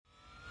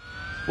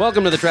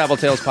Welcome to the Travel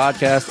Tales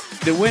Podcast.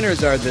 The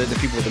winners are the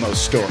people with the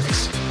most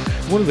stories.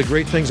 One of the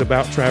great things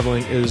about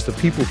traveling is the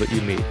people that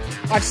you meet.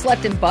 I've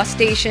slept in bus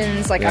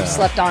stations, I've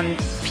slept on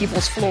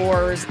people's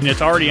floors. And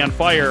it's already on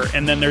fire,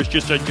 and then there's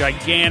just a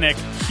gigantic,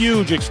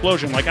 huge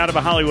explosion, like out of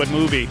a Hollywood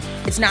movie.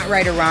 It's not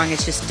right or wrong,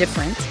 it's just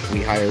different.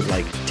 We hired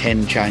like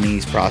 10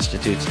 Chinese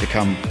prostitutes to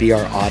come be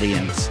our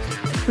audience.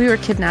 We were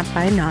kidnapped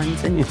by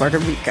nuns in Puerto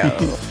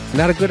Rico.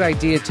 Not a good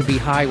idea to be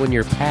high when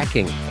you're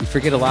packing. You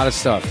forget a lot of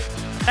stuff.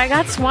 I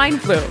got swine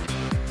flu.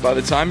 By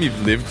the time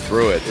you've lived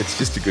through it, it's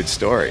just a good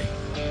story.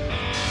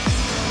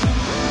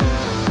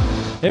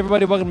 Hey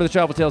everybody, welcome to the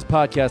Travel Tales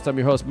Podcast. I'm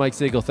your host, Mike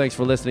Siegel. Thanks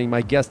for listening.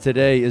 My guest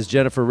today is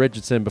Jennifer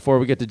Richardson. Before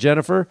we get to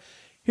Jennifer,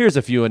 here's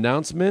a few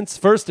announcements.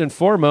 First and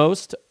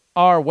foremost,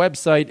 our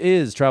website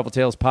is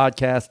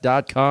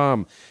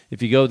traveltalespodcast.com.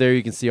 If you go there,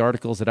 you can see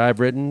articles that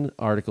I've written,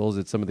 articles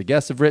that some of the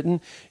guests have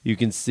written. You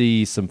can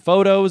see some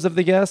photos of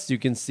the guests. You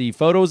can see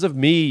photos of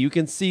me. You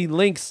can see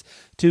links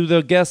to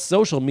the guests'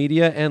 social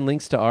media and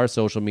links to our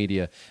social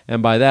media.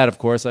 And by that, of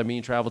course, I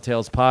mean Travel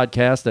Tales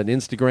Podcast on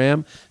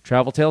Instagram,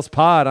 Travel Tales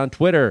Pod on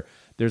Twitter.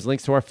 There's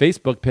links to our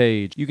Facebook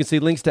page. You can see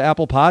links to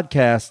Apple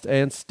Podcasts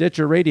and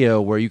Stitcher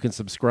Radio, where you can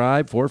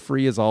subscribe for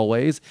free as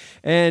always.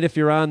 And if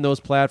you're on those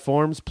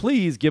platforms,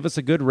 please give us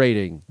a good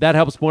rating. That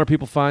helps more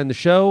people find the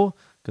show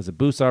because it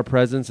boosts our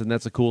presence, and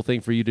that's a cool thing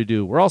for you to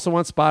do. We're also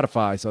on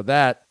Spotify, so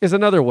that is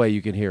another way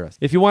you can hear us.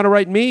 If you want to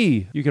write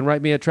me, you can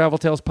write me at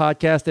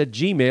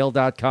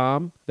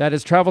traveltalespodcast@gmail.com. That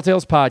is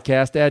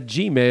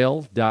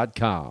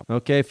traveltalespodcast@gmail.com.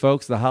 Okay,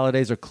 folks, the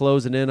holidays are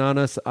closing in on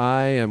us.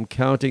 I am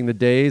counting the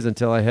days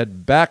until I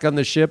head back on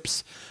the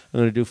ships. I'm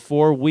going to do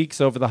 4 weeks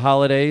over the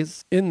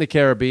holidays in the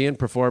Caribbean,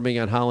 performing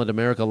on Holland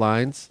America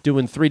Lines,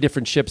 doing 3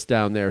 different ships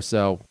down there.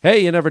 So,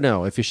 hey, you never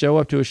know. If you show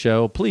up to a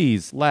show,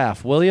 please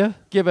laugh, will you?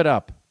 Give it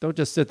up. Don't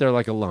just sit there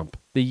like a lump.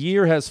 The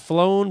year has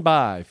flown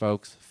by,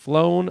 folks.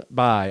 Flown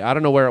by. I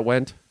don't know where it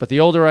went, but the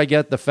older I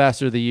get, the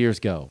faster the years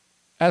go.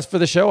 As for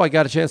the show, I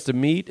got a chance to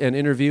meet and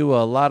interview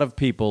a lot of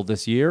people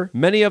this year,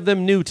 many of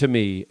them new to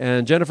me,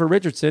 and Jennifer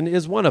Richardson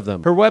is one of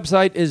them. Her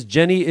website is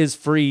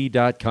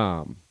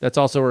jennyisfree.com. That's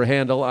also her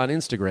handle on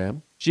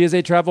Instagram. She is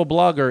a travel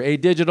blogger, a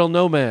digital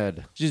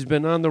nomad. She's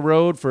been on the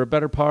road for a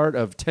better part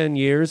of 10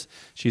 years.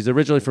 She's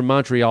originally from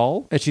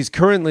Montreal, and she's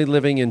currently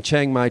living in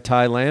Chiang Mai,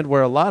 Thailand,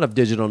 where a lot of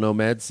digital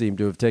nomads seem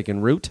to have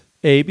taken root.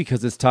 A,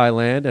 because it's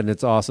Thailand, and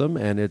it's awesome,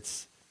 and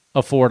it's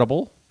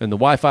affordable, and the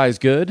Wi-Fi is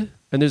good,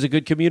 and there's a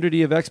good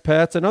community of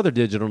expats and other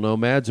digital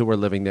nomads who are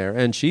living there,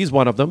 and she's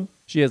one of them.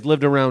 She has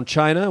lived around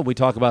China, and we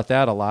talk about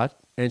that a lot.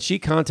 And she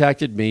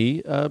contacted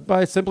me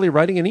by simply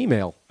writing an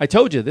email. I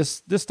told you,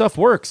 this stuff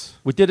works.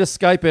 We did a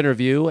Skype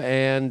interview,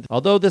 and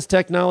although this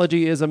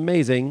technology is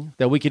amazing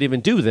that we could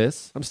even do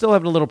this, I'm still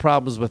having a little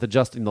problems with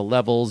adjusting the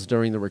levels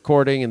during the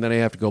recording, and then I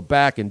have to go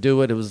back and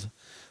do it. It was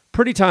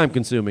pretty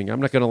time-consuming,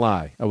 I'm not going to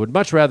lie. I would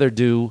much rather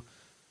do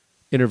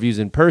interviews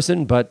in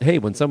person, but hey,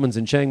 when someone's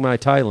in Chiang Mai,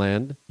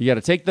 Thailand, you got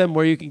to take them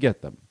where you can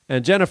get them.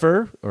 And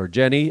Jennifer, or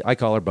Jenny, I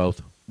call her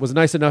both, was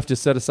nice enough to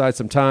set aside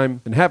some time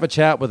and have a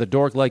chat with a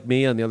dork like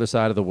me on the other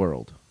side of the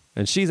world.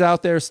 And she's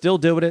out there still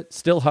doing it,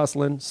 still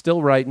hustling,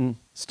 still writing,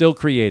 still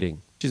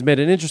creating. She's made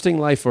an interesting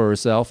life for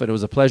herself, and it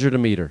was a pleasure to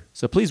meet her.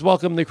 So please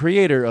welcome the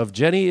creator of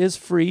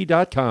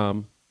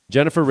JennyIsFree.com,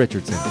 Jennifer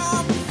Richardson.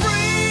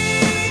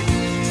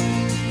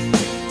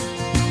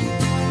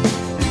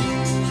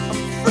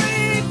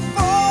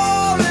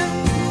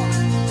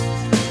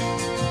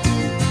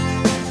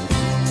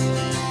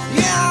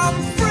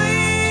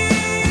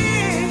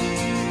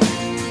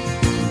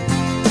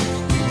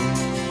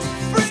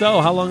 So,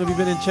 how long have you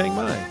been in Chiang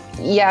Mai?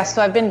 Yeah,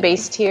 so I've been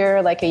based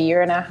here like a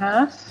year and a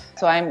half.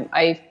 So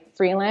I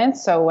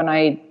freelance. So when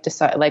I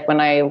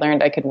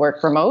learned I could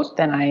work remote,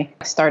 then I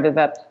started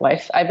that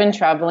life. I've been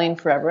traveling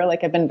forever.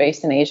 Like I've been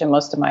based in Asia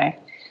most of my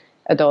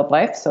adult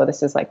life. So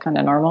this is like kind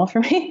of normal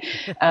for me.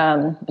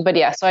 But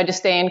yeah, so I just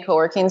stay in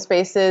co-working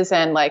spaces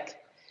and like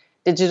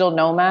digital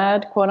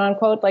nomad, quote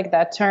unquote, like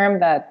that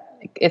term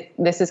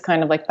this is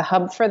kind of like the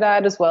hub for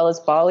that, as well as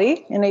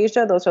Bali in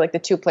Asia. Those are like the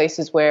 2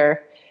 places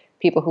where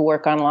people who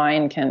work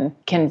online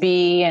can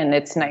be, and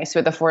it's nice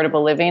with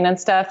affordable living and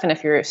stuff. And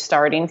if you're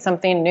starting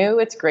something new,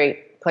 it's a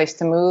great place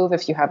to move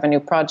if you have a new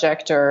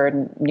project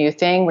or new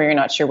thing where you're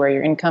not sure where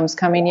your income's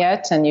coming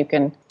yet, and you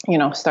can,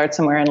 start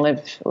somewhere and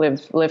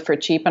live for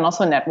cheap and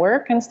also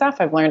network and stuff.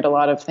 I've learned a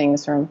lot of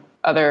things from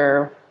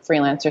other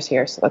freelancers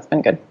here, so that's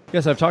been good.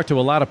 Yes, I've talked to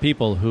a lot of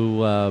people who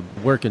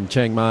work in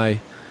Chiang Mai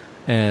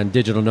and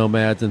digital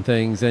nomads and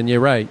things. And you're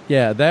right.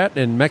 Yeah, that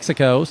and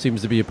Mexico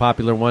seems to be a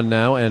popular one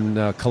now,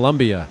 and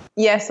Colombia.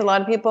 Yes, a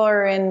lot of people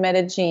are in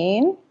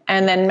Medellin.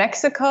 And then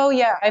Mexico,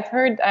 yeah,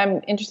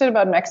 I'm interested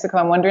about Mexico.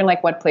 I'm wondering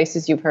like what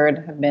places you've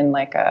heard have been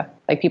like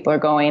people are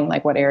going,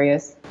 like what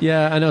areas?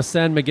 Yeah, I know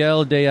San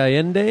Miguel de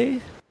Allende.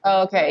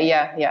 Oh, okay.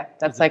 Yeah.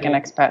 That's like an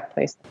expat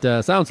place.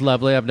 Sounds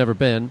lovely. I've never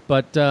been.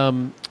 But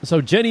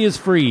so Jenny is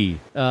free.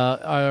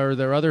 Are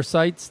there other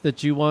sites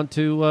that you want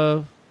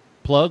to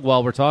plug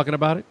while we're talking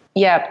about it?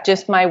 Yeah,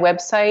 just my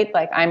website.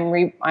 Like I'm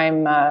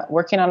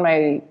working on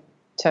my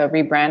to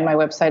rebrand my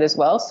website as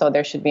well. So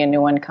there should be a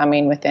new one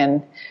coming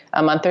within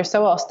a month or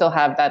so. I'll still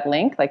have that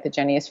link, like the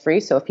Jenny is Free.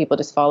 So if people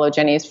just follow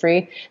Jenny is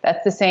Free,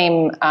 that's the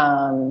same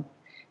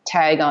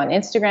tag on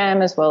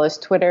Instagram as well as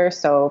Twitter.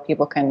 So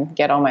people can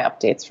get all my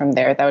updates from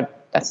there.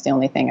 That's the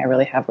only thing I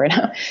really have right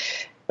now.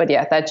 But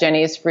yeah, that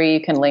Jenny is Free.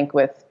 You can link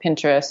with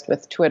Pinterest,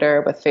 with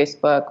Twitter, with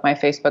Facebook. My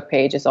Facebook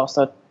page is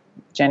also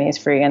Jenny is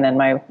Free. And then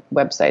my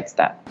website's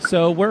that.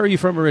 So where are you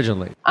from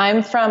originally?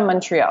 I'm from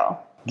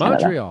Montreal.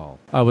 Canada. Montreal.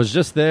 I was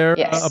just there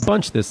Yes. a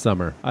bunch this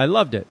summer. I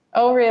loved it.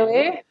 Oh,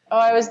 really? Oh,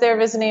 I was there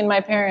visiting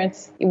my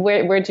parents.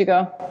 Where'd you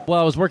go? Well,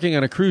 I was working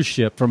on a cruise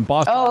ship from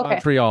Boston to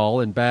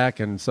Montreal and back,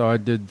 and so I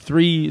did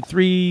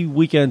three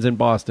weekends in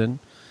Boston.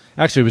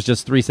 Actually, it was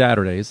just 3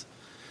 Saturdays.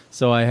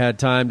 So I had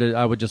time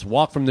I would just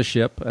walk from the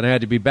ship, and I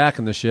had to be back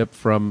in the ship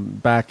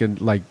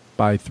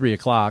by 3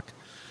 o'clock.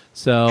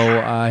 So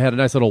I had a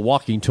nice little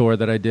walking tour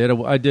that I did.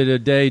 I did a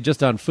day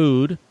just on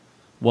food,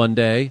 one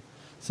day.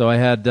 So I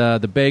had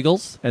the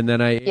bagels, and then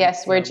I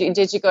Yes,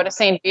 did you go to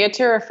St.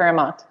 Viateur or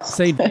Fairmont?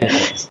 St.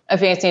 Viateur.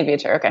 St.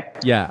 Viateur, okay.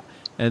 Yeah.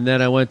 And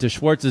then I went to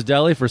Schwartz's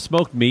Deli for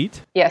smoked meat.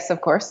 Yes,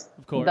 of course.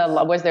 Of course.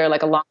 Was there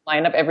like a long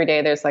lineup every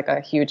day? There's like a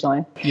huge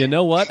line. You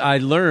know what? I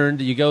learned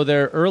you go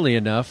there early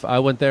enough. I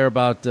went there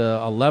about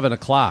 11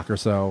 o'clock or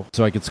so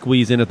I could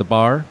squeeze in at the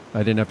bar. I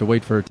didn't have to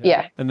wait for it.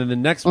 Yeah. And then the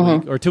next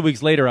week or 2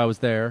 weeks later, I was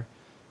there.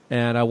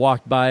 And I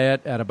walked by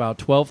it at about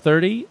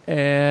 12:30,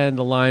 and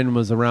the line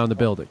was around the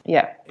building.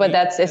 Yeah, but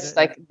it's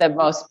like the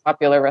most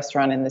popular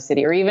restaurant in the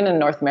city, or even in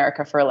North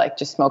America for like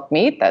just smoked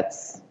meat.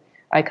 That's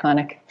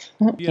iconic.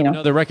 You have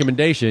another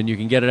recommendation. You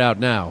can get it out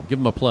now. Give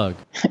them a plug.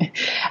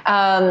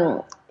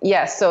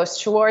 Yeah, so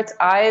Schwartz,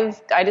 I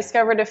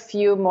discovered a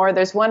few more.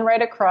 There's one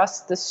right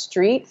across the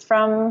street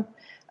from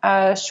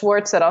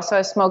Schwartz that also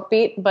has smoked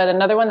meat, but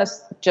another one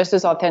that's just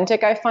as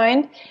authentic, I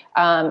find.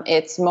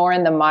 It's more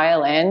in the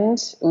Mile End,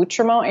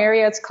 Outremont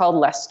area. It's called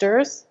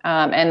Lester's,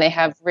 and they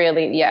have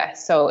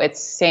so it's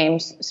same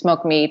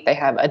smoked meat. They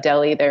have a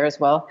deli there as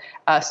well.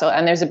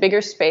 And there's a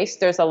bigger space.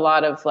 There's a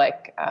lot of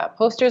like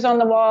posters on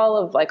the wall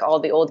of like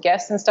all the old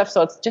guests and stuff.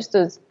 So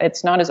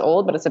it's not as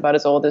old, but it's about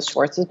as old as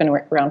Schwartz has been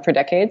around for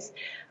decades.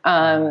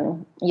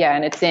 And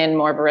it's in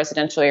more of a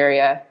residential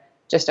area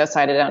just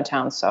outside of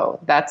downtown. So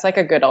that's like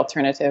a good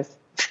alternative.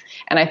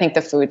 And I think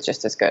the food's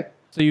just as good.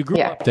 So you grew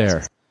up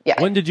there.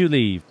 Yeah. When did you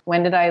leave?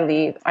 When did I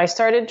leave? I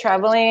started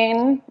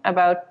traveling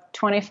about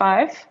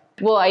 25.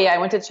 Well, I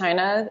went to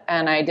China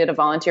and I did a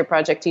volunteer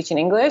project teaching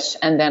English.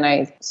 And then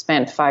I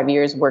spent 5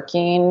 years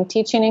working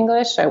teaching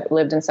English. I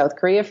lived in South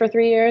Korea for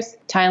 3 years.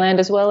 Thailand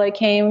as well, I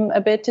came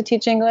a bit to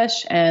teach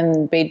English.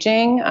 And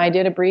Beijing, I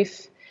did a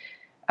brief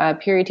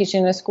period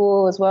teaching in a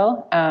school as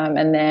well.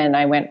 And then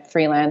I went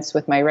freelance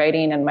with my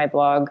writing and my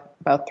blog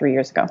about 3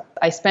 years ago.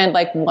 I spent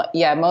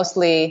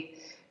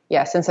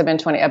since I've been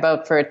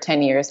for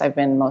 10 years, I've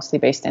been mostly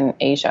based in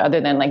Asia, other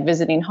than like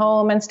visiting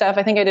home and stuff.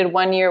 I think I did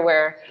 1 year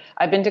where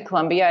I've been to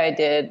Colombia. I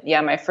did,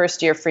 my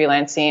first year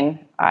freelancing.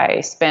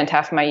 I spent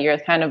half my year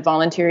kind of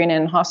volunteering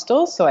in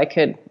hostels so I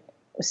could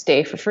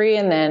stay for free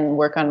and then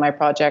work on my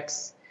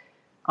projects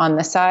on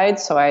the side.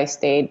 So I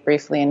stayed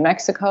briefly in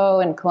Mexico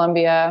and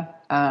Colombia,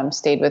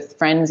 stayed with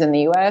friends in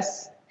the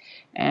US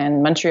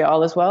and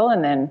Montreal as well.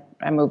 And then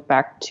I moved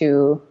back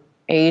to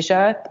Asia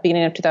at the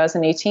beginning of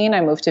 2018.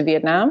 I moved to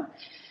Vietnam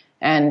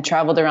and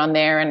traveled around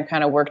there and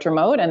kind of worked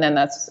remote. And then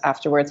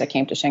afterwards I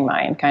came to Chiang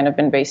Mai and kind of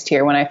been based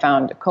here when I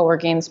found a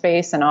co-working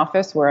space and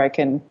office where I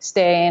can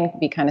stay and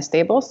be kind of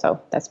stable.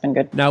 So that's been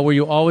good. Now, were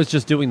you always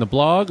just doing the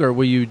blog, or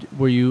were you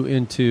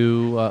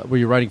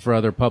writing for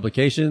other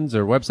publications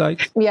or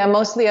websites? Yeah,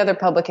 mostly other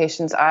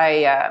publications.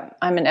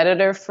 I'm an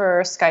editor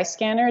for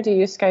Skyscanner. Do you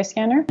use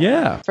Skyscanner?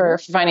 Yeah. For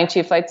finding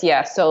cheap flights.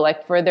 Yeah. So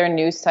like for their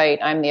news site,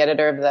 I'm the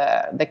editor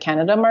of the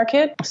Canada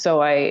market.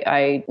 So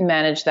I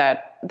manage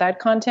that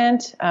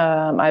content.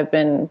 I've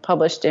been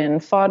published in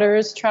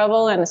Fodder's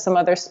Travel and some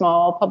other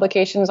small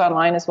publications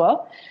online as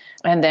well.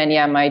 And then,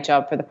 my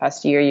job for the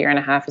past year and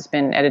a half has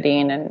been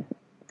editing and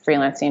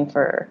freelancing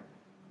for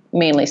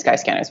mainly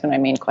Skyscanner. It's been my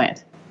main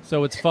client.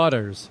 So it's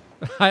Fodder's.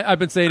 I've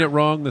been saying it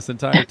wrong this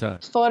entire time.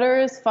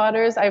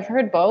 Fodder's. I've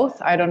heard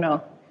both. I don't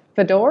know.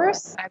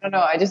 Fedorus? I don't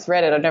know. I just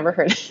read it. I've never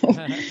heard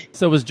it.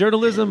 So was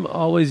journalism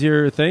always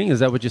your thing? Is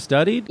that what you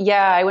studied?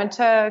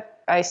 Yeah,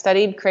 I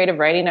studied creative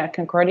writing at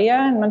Concordia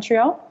in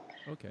Montreal.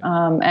 Okay.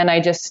 And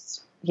I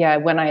just,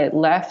 when I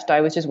left,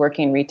 I was just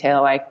working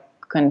retail. I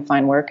couldn't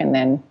find work. And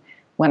then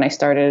when I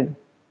started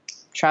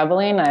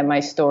traveling, my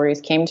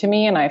stories came to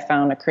me and I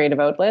found a creative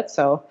outlet.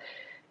 So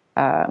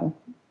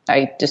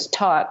I just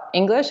taught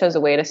English as a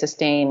way to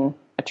sustain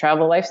a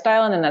travel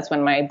lifestyle. And then that's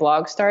when my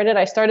blog started.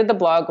 I started the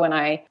blog when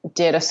I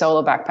did a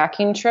solo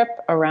backpacking trip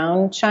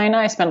around China.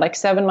 I spent like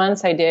 7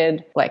 months. I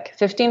did like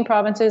 15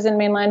 provinces in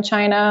mainland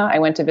China. I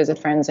went to visit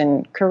friends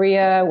in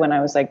Korea when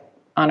I was like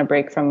on a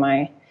break from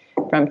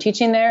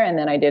teaching there. And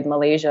then I did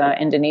Malaysia,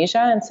 Indonesia,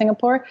 and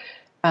Singapore.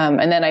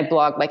 And then I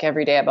blogged like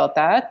every day about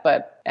that.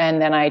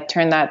 And then I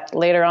turned that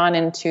later on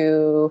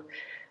into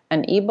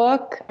an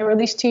ebook I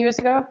released 2 years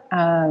ago.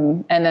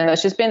 And then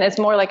it's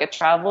more like a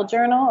travel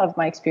journal of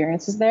my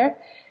experiences there.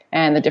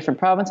 and the different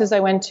provinces I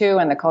went to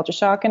and the culture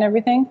shock and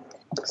everything.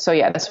 So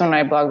yeah, that's when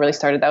my blog really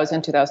started. That was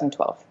in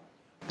 2012.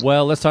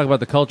 Well, let's talk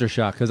about the culture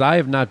shock, because I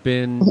have not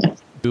been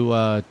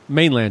to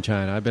mainland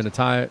China. I've been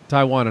to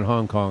Taiwan and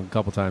Hong Kong a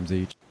couple times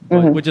each,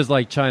 but, which is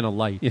like China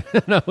light.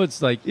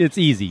 It's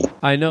easy.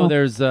 I know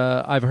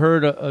I've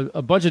heard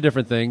a bunch of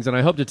different things, and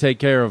I hope to take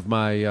care of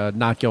my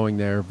not going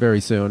there very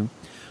soon.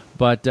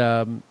 But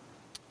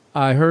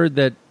I heard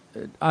that,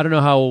 I don't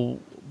know how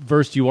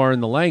versed you are in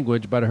the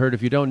language, but I heard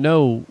if you don't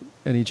know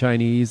any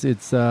Chinese,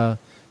 it's can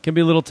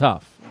be a little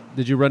tough.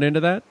 Did you run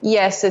into that?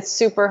 Yes, it's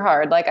super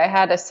hard. Like I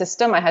had a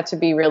system, I had to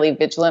be really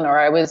vigilant, or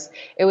it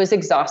was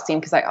exhausting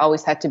because I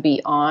always had to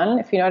be on,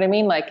 if you know what I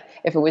mean. Like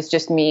if it was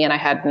just me and I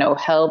had no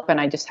help and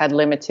I just had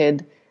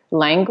limited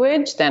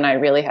language, then I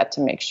really had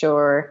to make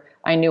sure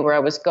I knew where I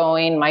was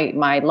going.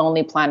 My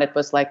Lonely Planet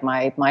was like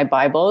my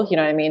Bible, you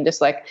know what I mean?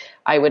 Just like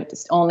I would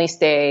only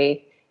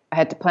stay, I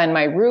had to plan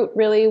my route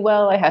really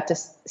well. I had to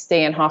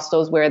stay in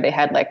hostels where they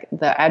had like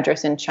the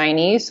address in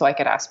Chinese so I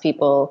could ask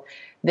people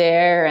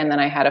there. And then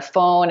I had a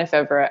phone if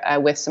ever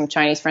with some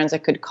Chinese friends I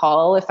could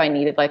call if I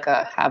needed like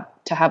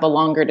to have a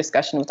longer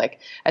discussion with like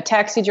a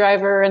taxi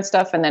driver and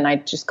stuff. And then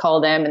I'd just call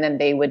them and then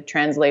they would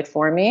translate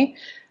for me.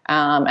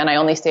 And I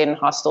only stayed in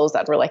hostels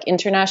that were like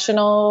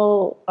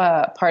international,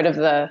 part of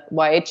the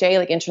YHA,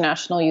 like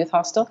International Youth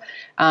Hostel.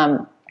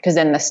 Because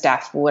then the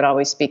staff would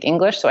always speak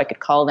English, so I could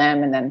call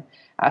them and then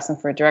ask them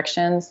for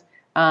directions.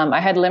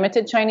 I had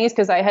limited Chinese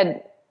because I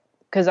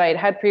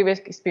had previous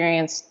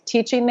experience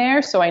teaching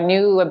there, so I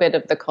knew a bit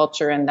of the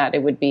culture and that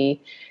it would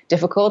be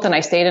difficult. And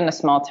I stayed in a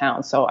small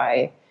town, so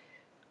I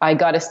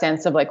got a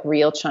sense of like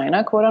real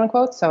China, quote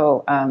unquote.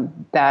 So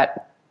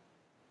that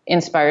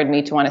inspired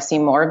me to want to see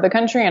more of the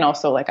country, and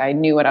also like I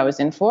knew what I was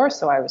in for,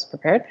 so I was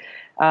prepared.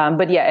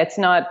 But yeah, it's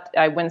not.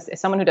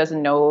 Someone who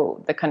doesn't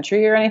know the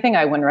country or anything,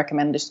 I wouldn't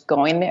recommend just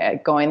going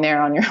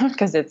there on your own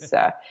because it's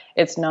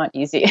not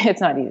easy.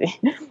 It's not easy.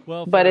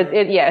 Well, but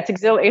it's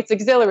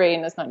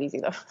exhilarating. It's not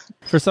easy though.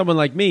 For someone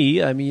like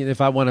me, I mean, if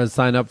I want to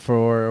sign up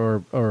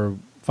for or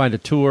find a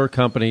tour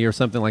company or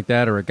something like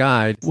that, or a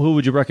guide, who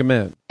would you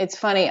recommend? It's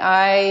funny.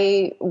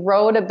 I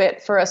wrote a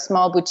bit for a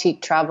small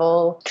boutique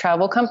travel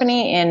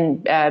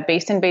company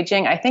based in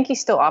Beijing. I think he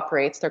still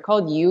operates. They're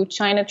called U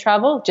China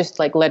Travel, just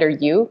like letter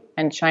U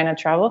and China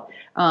Travel.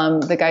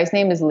 The guy's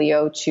name is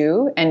Leo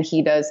Chu, and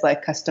he does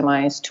like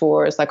customized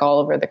tours like all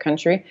over the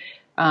country.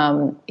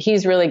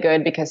 He's really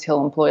good because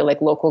he'll employ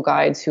like local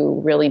guides who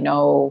really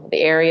know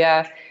the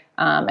area.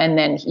 And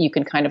then you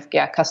can kind of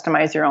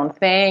customize your own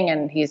thing,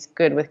 and he's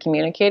good with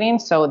communicating.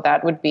 So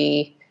that would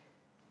be,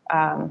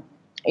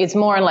 it's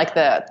more in like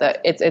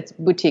it's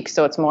boutique,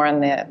 so it's more on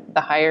the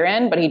higher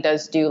end. But he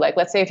does do like,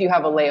 let's say if you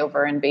have a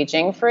layover in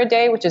Beijing for a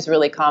day, which is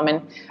really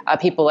common,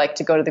 people like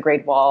to go to the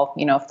Great Wall.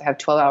 You know, if they have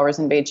 12 hours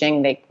in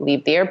Beijing, they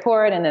leave the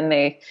airport, and then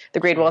the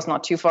Great Wall is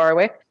not too far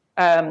away.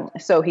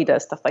 So he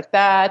does stuff like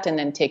that, and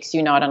then takes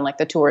you not on like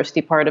the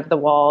touristy part of the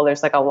wall.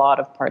 There's like a lot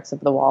of parts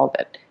of the wall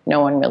that no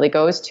one really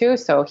goes to.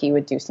 So he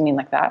would do something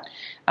like that.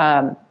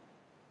 And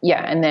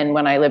then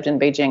when I lived in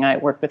Beijing, I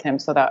worked with him.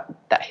 So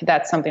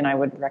that's something I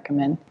would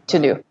recommend to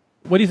do.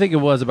 What do you think it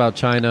was about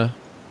China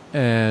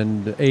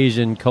and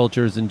Asian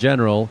cultures in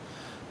general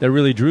that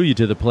really drew you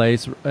to the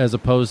place, as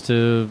opposed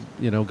to,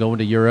 you know, going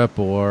to Europe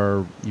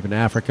or even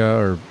Africa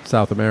or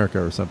South America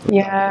or something?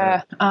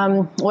 Yeah.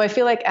 Well, I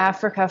feel like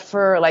Africa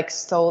for like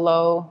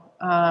solo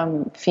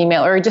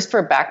female, or just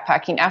for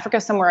backpacking.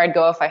 Africa somewhere I'd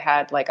go if I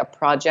had like a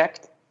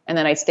project, and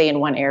then I'd stay in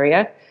one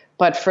area.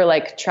 But for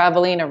like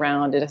traveling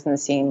around, it doesn't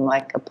seem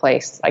like a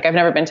place. Like I've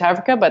never been to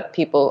Africa, but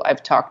people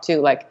I've talked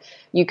to, like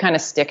you kind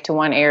of stick to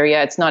one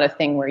area. It's not a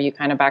thing where you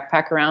kind of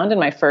backpack around.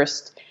 And my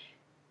first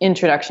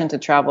introduction to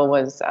travel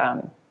was,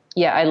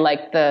 I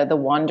like the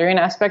wandering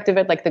aspect of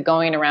it, like the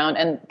going around.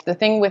 And the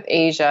thing with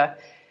Asia,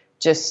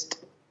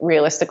 just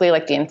realistically,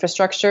 like the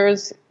infrastructure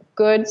is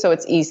good. So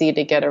it's easy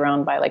to get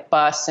around by like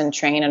bus and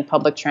train and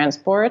public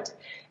transport.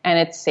 And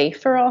it's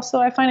safer also,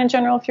 I find, in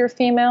general, if you're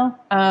female.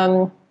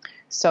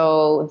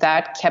 So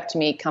that kept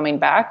me coming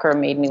back, or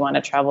made me want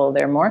to travel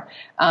there more.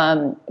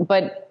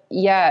 But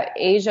yeah,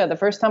 Asia, the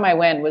first time I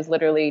went was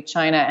literally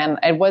China. And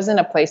it wasn't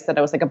a place that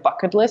I was like a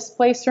bucket list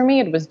place for me.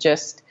 It was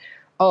just,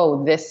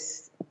 oh,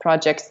 this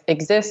project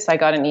exists. I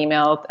got an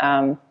email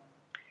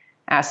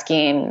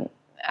asking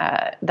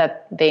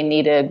that they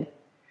needed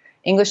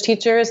English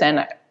teachers,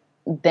 and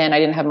then I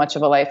didn't have much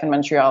of a life in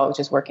Montreal. I was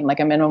just working like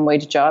a minimum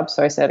wage job.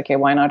 So I said, okay,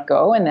 why not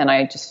go? And then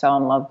I just fell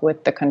in love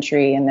with the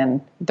country and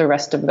then the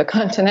rest of the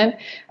continent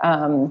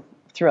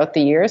throughout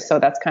the years. So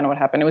that's kind of what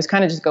happened. It was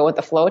kind of just go with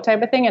the flow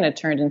type of thing. And it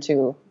turned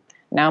into,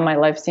 now my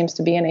life seems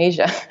to be in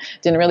Asia.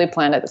 Didn't really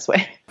plan it this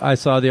way. I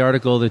saw the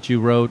article that you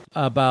wrote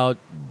about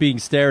being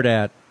stared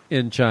at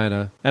in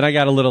China, and I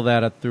got a little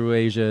of that through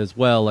Asia as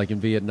well, like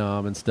in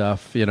Vietnam and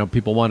stuff, you know,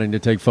 people wanting to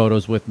take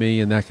photos with me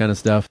and that kind of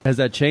stuff. Has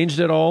that changed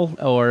at all,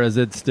 or is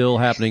it still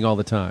happening all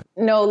the time?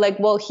 No, like,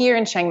 well, here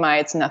in Chiang Mai,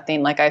 it's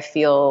nothing. Like, I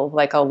feel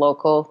like a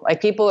local, like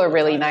people are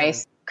really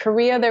nice.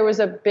 Korea, there was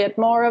a bit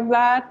more of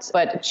that,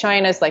 but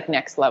China's like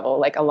next level.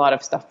 Like a lot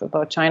of stuff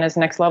about China's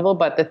next level.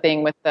 But the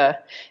thing with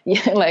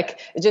like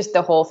just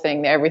the whole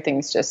thing,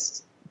 everything's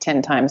just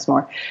 10 times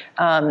more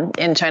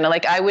in China.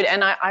 Like I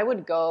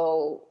would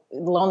go,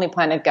 Lonely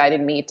Planet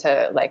guided me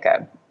to like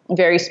a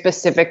very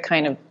specific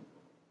kind of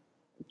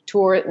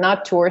tour,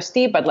 not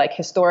touristy, but like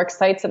historic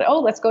sites that,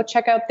 let's go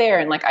check out there.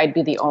 And like, I'd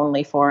be the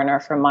only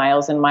foreigner for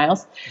miles and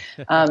miles.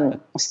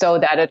 So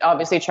that it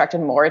obviously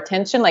attracted more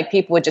attention. Like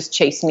people would just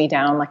chase me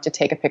down, like to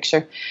take a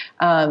picture.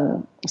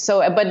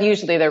 But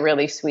usually they're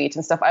really sweet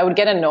and stuff. I would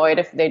get annoyed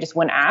if they just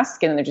wouldn't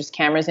ask and they're just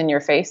cameras in your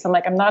face. I'm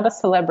like, I'm not a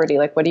celebrity.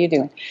 Like, what are you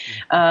doing?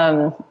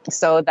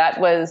 So that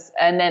was,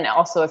 and then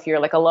also if you're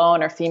like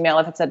alone or female,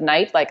 if it's at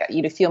night, like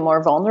you feel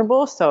more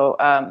vulnerable. So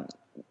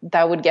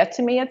that would get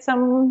to me at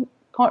some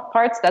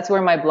parts. That's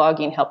where my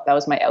blogging helped. That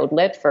was my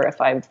outlet for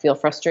if I would feel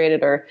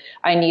frustrated or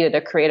I needed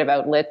a creative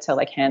outlet to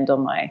like handle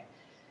my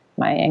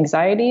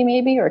anxiety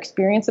maybe or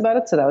experience about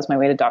it. So that was my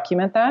way to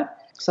document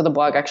that. So the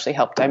blog actually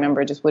helped. I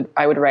remember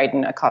I would write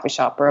in a coffee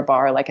shop or a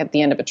bar like at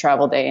the end of a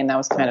travel day, and that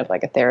was kind of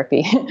like a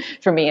therapy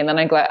for me. And then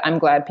I'm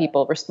glad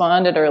people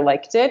responded or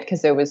liked it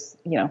because it was,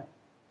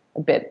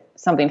 a bit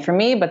something for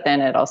me, but then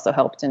it also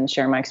helped in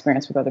share my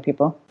experience with other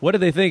people. What do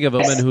they think of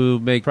women who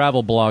make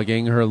travel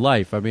blogging her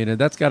life? I mean,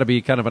 that's got to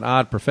be kind of an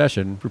odd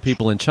profession for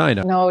people in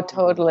China. No,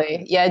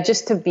 totally. Yeah,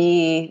 just to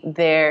be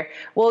there.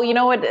 Well, you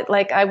know what?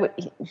 Like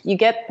you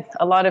get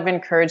a lot of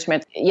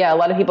encouragement. Yeah, a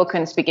lot of people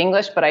couldn't speak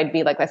English, but I'd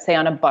be like, let's say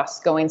on a bus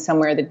going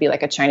somewhere, there'd be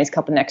like a Chinese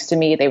couple next to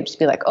me. They would just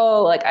be like,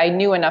 oh, like I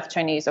knew enough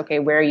Chinese. Okay,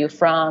 where are you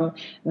from?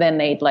 Then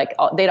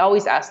they'd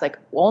always ask like,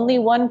 only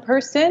one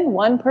person?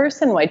 When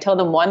I tell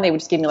them one, they would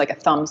just give me like a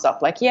thumbs up.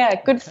 Like, yeah,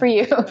 good for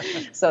you.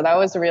 So that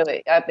was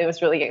really, it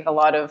was really a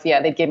lot of,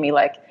 they'd give me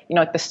like,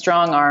 like the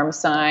strong arm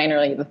sign or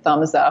like the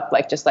thumbs up,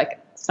 like just like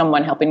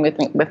someone helping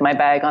with my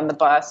bag on the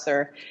bus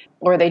or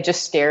they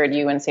just stare at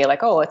you and say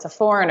like, oh, it's a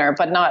foreigner,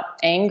 but not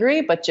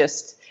angry, but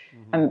just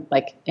I'm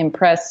like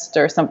impressed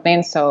or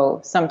something. So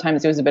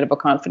sometimes it was a bit of a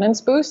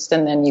confidence boost.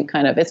 And then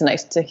it's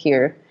nice to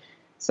hear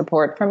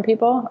support from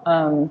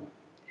people.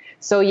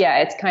 So yeah,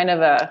 it's kind of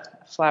a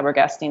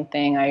flabbergasting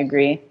thing. I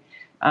agree.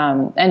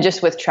 And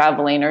just with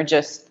traveling or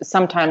just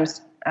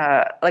sometimes,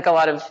 like a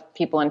lot of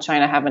people in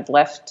China haven't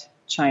left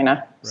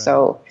China. Right.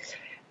 So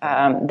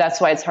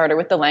that's why it's harder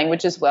with the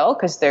language as well.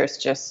 Cause there's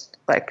just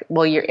like,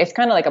 it's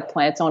kind of like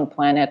its own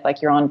planet.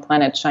 Like you're on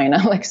planet China.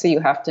 Like, so you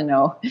have to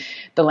know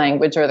the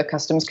language or the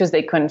customs cause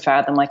they couldn't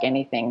fathom like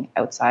anything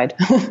outside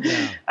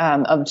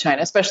of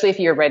China, especially if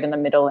you're right in the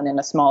middle and in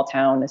a small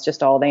town. It's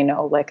just all they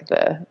know. Like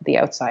the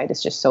outside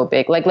is just so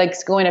big. Like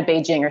going to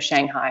Beijing or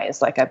Shanghai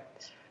is like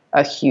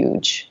a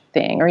huge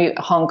thing, or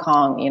Hong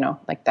Kong,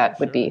 like that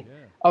would be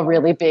a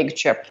really big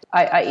trip.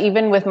 I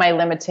even with my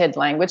limited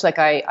language, like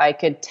I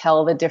could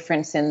tell the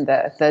difference in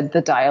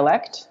the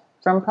dialect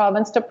from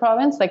province to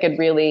province. Like it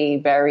really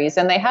varies.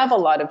 And they have a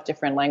lot of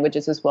different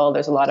languages as well.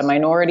 There's a lot of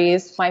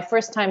minorities. My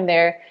first time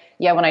there,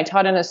 when I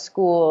taught in a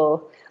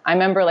school, I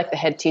remember like the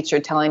head teacher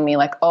telling me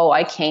like, oh,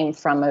 I came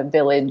from a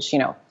village,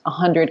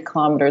 100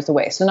 kilometers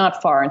away. So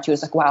not far. And she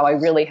was like, wow, I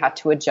really had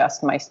to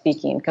adjust my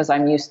speaking because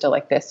I'm used to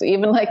like this. So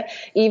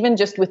even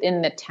just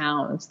within the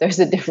towns, there's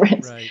a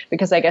difference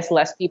because I guess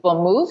less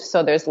people move.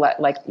 So there's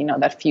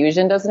that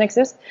fusion doesn't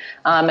exist.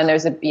 And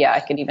there's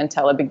I could even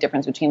tell a big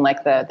difference between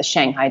like the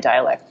Shanghai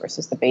dialect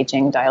versus the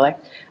Beijing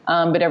dialect.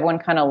 But everyone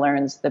kind of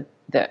learns the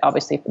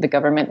obviously the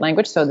government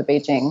language. So the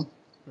Beijing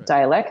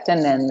dialect,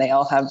 and then they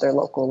all have their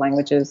local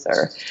languages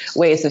or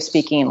ways of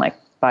speaking like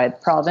by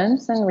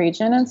province and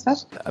region and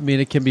stuff. I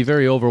mean, it can be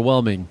very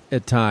overwhelming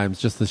at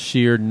times, just the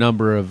sheer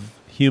number of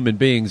human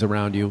beings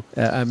around you.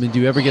 I mean,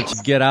 do you ever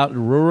get out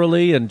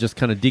rurally and just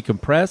kind of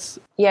decompress?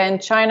 Yeah, in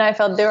China, I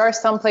felt there are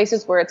some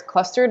places where it's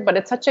clustered, but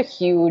it's such a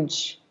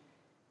huge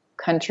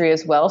country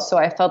as well. So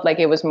I felt like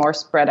it was more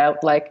spread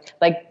out, like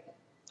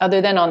other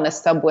than on the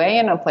subway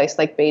in a place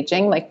like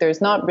Beijing, like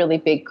there's not really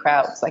big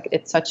crowds. Like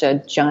it's such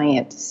a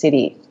giant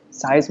city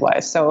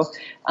size-wise. So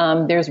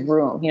there's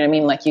room,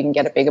 like you can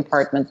get a big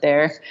apartment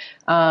there.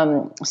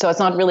 So it's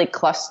not really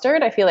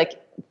clustered. I feel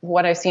like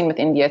what I've seen with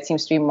India, it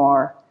seems to be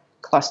more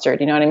clustered.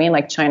 You know what I mean?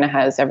 Like China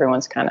has,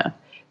 everyone's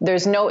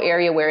there's no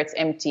area where it's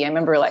empty. I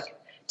remember like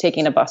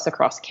taking a bus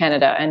across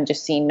Canada and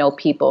just seeing no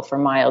people for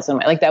miles and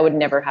like that would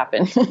never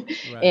happen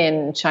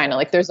in China.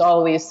 Like there's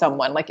always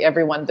someone, like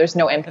everyone, there's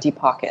no empty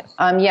pocket.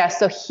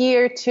 So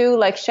here too,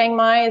 like Chiang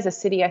Mai is a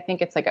city, I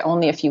think it's like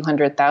only a few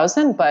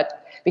 100,000, but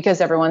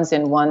because everyone's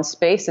in one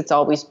space, it's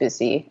always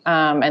busy.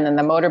 And then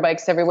the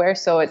motorbikes everywhere.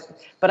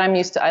 But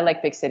I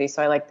like big cities,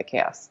 so I like the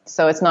chaos.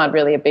 So it's not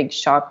really a big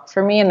shock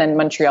for me. And then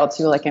Montreal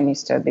too, like I'm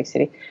used to a big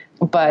city.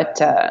 But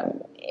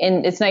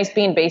it's nice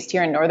being based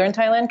here in northern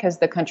Thailand because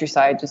the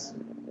countryside just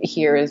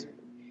here is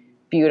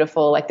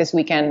beautiful. Like this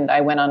weekend,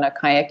 I went on a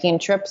kayaking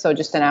trip, so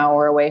just an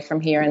hour away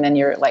from here, and then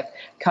you're like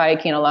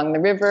kayaking along the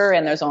river,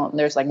 and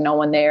there's like no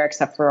one there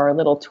except for our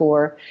little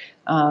tour.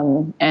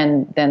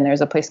 And then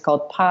there's a place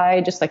called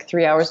Pai, just like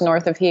 3 hours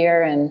north of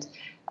here, and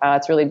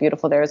it's really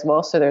beautiful there as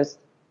well. So there's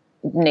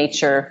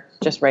nature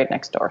just right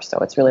next door. So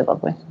it's really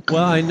lovely.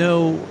 Well, I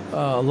know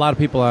a lot of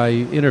people I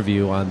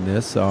interview on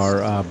this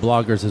are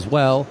bloggers as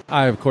well.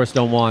 I, of course,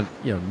 don't want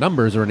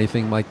numbers or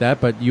anything like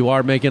that, but you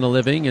are making a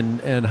living.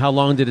 And how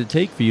long did it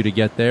take for you to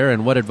get there?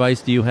 And what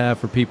advice do you have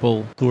for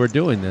people who are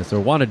doing this or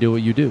want to do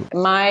what you do?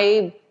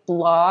 My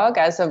blog,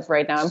 as of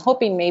right now, I'm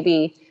hoping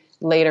maybe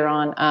later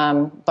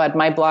on, but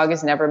my blog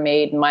has never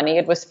made money.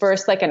 It was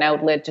first like an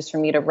outlet just for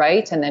me to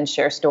write and then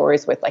share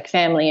stories with like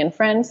family and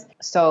friends.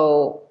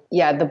 So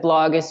yeah, the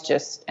blog is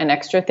just an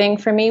extra thing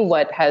for me.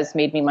 What has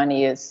made me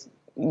money is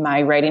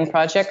my writing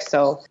project,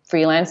 so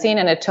freelancing,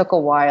 and it took a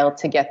while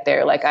to get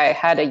there. Like I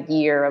had a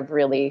year of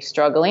really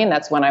struggling.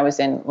 That's when I was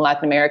in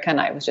Latin America and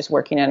I was just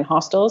working in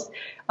hostels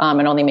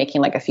and only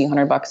making like a few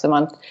 $100 a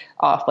month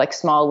off like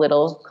small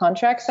little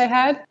contracts I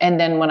had. And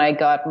then when I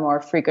got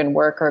more frequent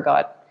work or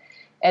got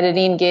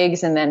editing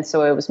gigs, and then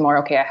so it was more,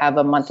 okay, I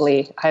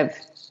have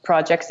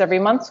projects every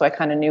month, so I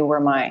kind of knew where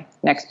my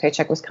next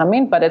paycheck was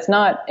coming. But it's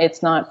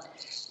not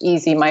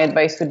easy. My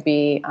advice would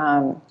be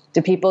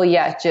to people,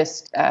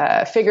 just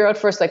figure out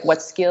first like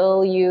what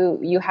skill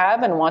you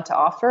have and want to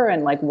offer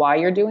and like why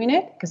you're doing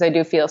it. Because I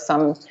do feel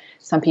some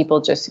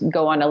people just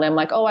go on a limb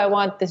like, oh, I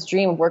want this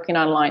dream of working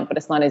online, but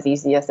it's not as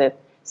easy as it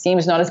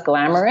seems, not as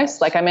glamorous.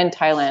 Like I'm in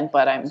Thailand,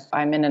 but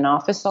I'm in an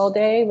office all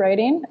day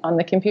writing on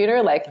the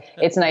computer. Like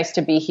it's nice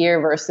to be here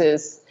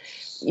versus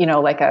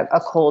like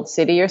a cold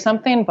city or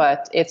something,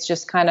 but it's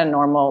just kind of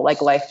normal.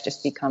 Like life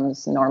just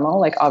becomes normal,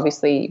 like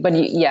obviously, but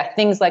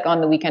things like on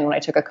the weekend when I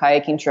took a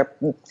kayaking trip,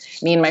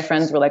 me and my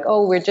friends were like,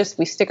 oh,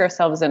 we stick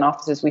ourselves in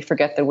offices. We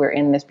forget that we're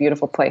in this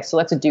beautiful place. So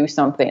let's do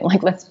something,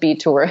 like let's be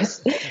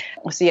tourists.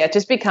 So it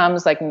just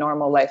becomes like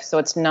normal life. So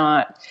it's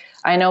not,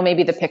 I know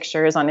maybe the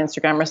pictures on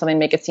Instagram or something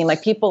make it seem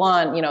like people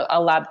on,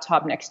 a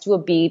laptop next to a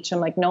beach. I'm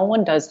like, no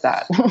one does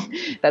that.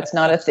 That's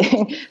not a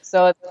thing.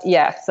 So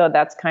so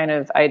that's kind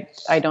of,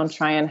 I don't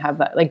try and have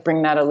that, like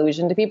bring that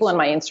illusion to people. On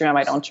my Instagram,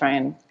 I don't try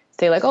and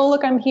say like, oh,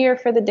 look, I'm here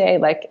for the day.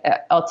 Like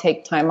I'll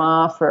take time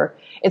off, or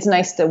it's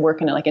nice to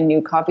work in like a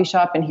new coffee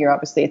shop. And here,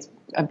 obviously it's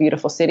a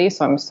beautiful city.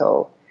 So I'm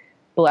so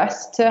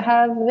blessed to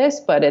have this,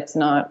 but it's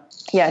not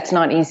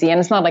easy, and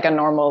it's not like a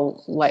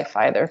normal life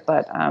either.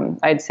 But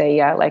I'd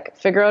say, like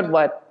figure out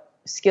what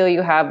skill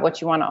you have, what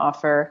you want to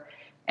offer,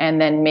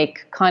 and then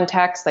make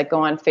contacts, like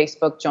go on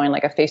Facebook, join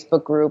like a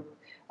Facebook group,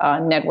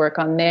 network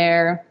on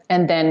there.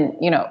 And then,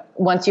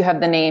 once you have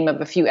the name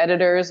of a few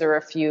editors or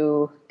a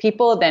few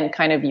people, then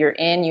kind of you're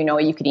in,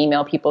 you could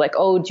email people like,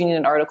 oh, do you need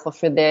an article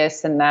for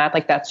this and that?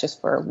 Like that's just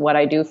for what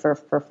I do for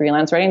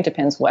freelance writing.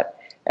 Depends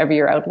whatever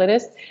your outlet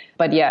is.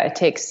 But it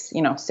takes,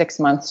 6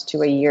 months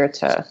to a year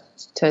to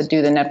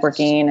do the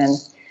networking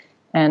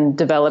and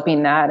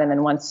developing that. And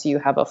then once you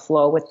have a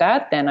flow with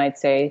that, then I'd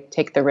say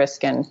take the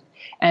risk and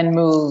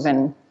move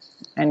and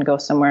go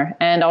somewhere.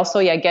 And also,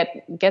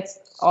 get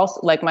also,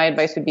 like my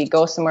advice would be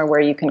go somewhere where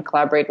you can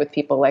collaborate with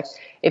people. Like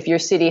if your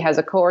city has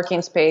a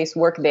co-working space,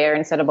 work there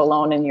instead of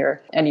alone in your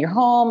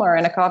home or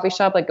in a coffee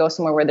shop. Like go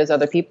somewhere where there's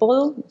other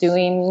people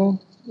doing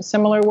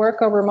similar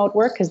work or remote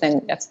work, because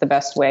then that's the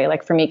best way.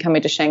 Like for me,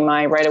 coming to Chiang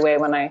Mai right away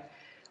when I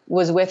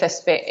was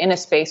in a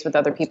space with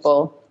other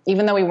people,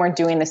 even though we weren't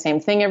doing the same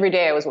thing every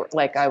day, I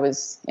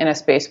was in a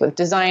space with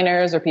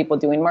designers or people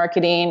doing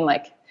marketing,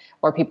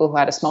 or people who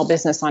had a small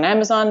business on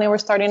Amazon they were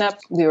starting up.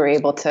 We were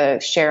able to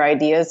share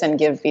ideas and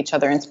give each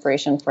other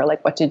inspiration for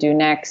like what to do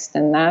next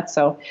and that.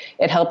 So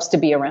it helps to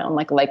be around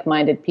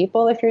like-minded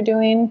people if you're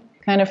doing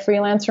kind of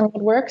freelance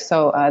remote work.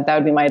 So that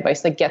would be my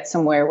advice. Like get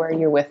somewhere where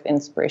you're with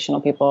inspirational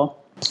people.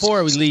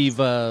 Before we leave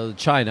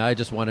China, I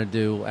just wanted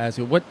to ask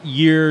you, what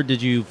year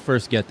did you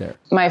first get there?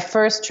 My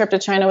first trip to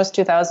China was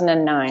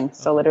 2009,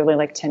 so literally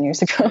like 10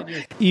 years ago.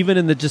 Even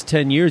in the just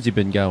 10 years you've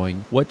been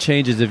going, what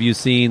changes have you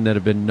seen that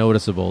have been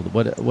noticeable?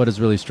 What has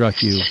really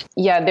struck you?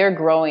 Yeah, they're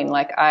growing.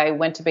 Like I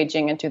went to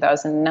Beijing in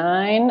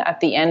 2009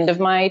 at the end of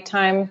my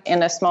time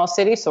in a small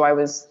city, so it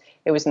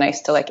was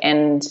nice to like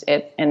end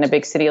it in a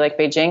big city like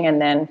Beijing.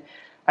 And then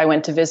I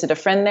went to visit a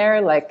friend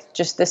there like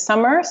just this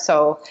summer.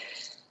 So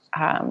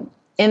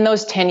in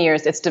those 10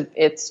 years,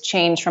 it's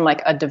changed from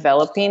like a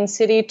developing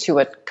city to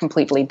a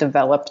completely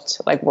developed,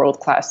 like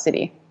world-class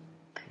city.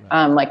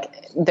 Right.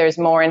 Like there's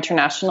more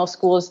international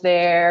schools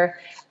there.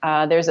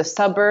 There's a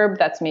suburb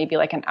that's maybe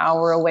like an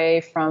hour away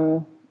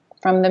from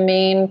the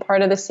main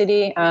part of the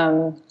city.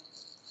 And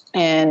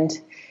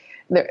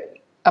the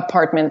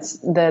apartments,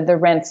 the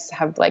rents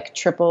have like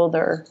tripled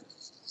or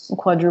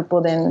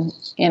quadrupled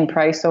in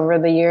price over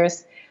the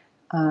years.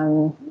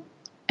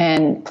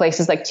 And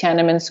places like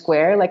Tiananmen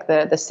Square, like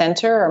the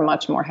center, are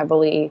much more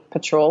heavily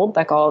patrolled.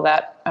 Like all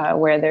that,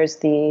 where there's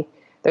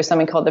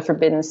something called the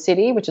Forbidden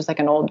City, which is like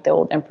the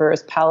old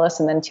Emperor's Palace,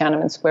 and then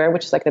Tiananmen Square,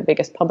 which is like the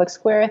biggest public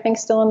square I think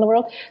still in the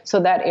world. So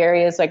that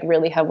area is like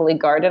really heavily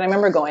guarded. I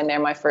remember going there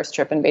my first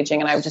trip in Beijing,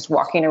 and I was just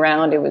walking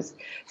around. It was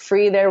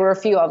free. There were a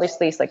few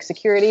obviously like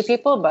security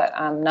people, but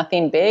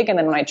nothing big. And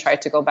then when I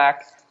tried to go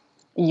back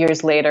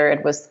years later,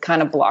 it was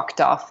kind of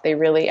blocked off. They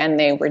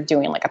were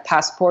doing like a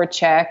passport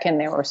check, and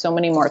there were so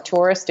many more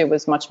tourists. It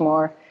was much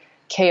more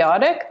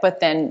chaotic, but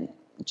then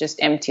just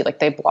empty. Like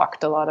they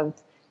blocked a lot of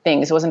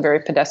things. It wasn't very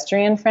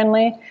pedestrian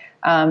friendly,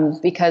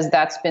 because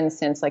that's been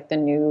since like the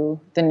new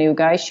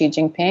guy, Xi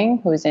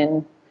Jinping, who's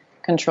in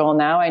control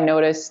now. I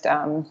noticed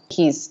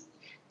he's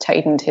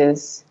tightened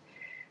his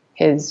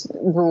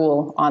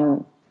rule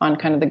on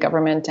kind of the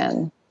government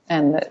and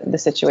the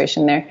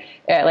situation there.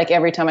 Like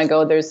every time I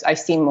go, I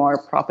see more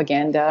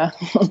propaganda,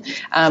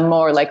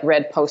 more like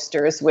red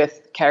posters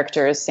with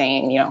characters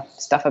saying,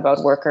 stuff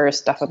about workers,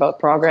 stuff about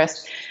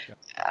progress.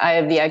 I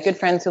have good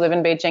friends who live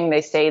in Beijing.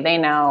 They say they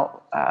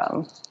now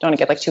don't want to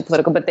get like too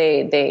political, but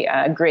they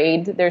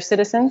grade their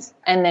citizens,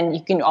 and then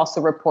you can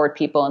also report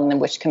people, and then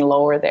which can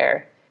lower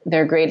their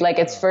grade. Like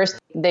it's first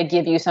they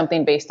give you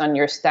something based on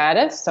your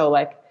status. So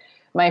like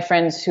my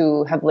friends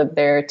who have lived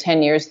there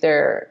 10 years,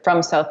 they're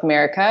from South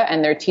America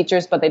and they're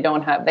teachers, but they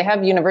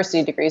have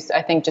university degrees.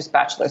 I think just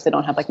bachelors. They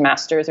don't have like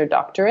masters or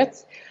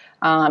doctorates.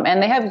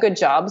 And they have good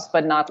jobs,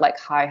 but not like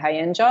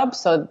high-end jobs.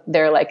 So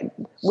they're like,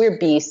 we're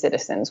B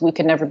citizens. We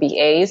could never be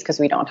A's because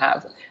we don't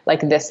have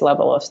like this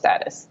level of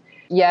status.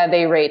 Yeah,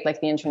 they rate like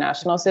the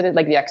international citizens,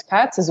 like the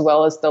expats as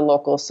well as the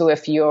locals. So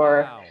if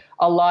you're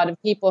a lot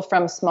of people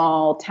from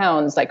small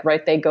towns, like,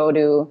 right, they go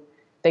to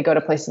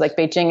places like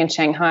Beijing and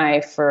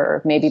Shanghai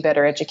for maybe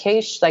better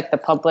education. Like the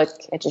public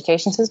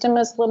education system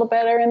is a little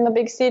better in the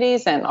big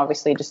cities, and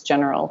obviously just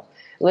general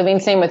living.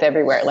 Same with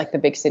everywhere, like the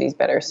big cities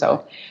better.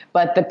 So,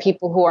 but the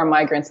people who are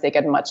migrants, they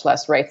get much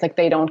less rights. Like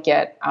they don't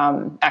get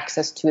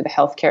access to the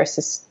healthcare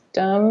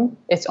system.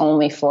 It's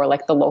only for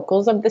like the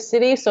locals of the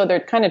city. So they're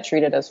kind of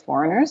treated as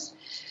foreigners.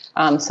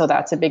 So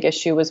that's a big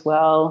issue as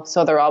well.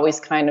 So they're always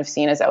kind of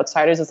seen as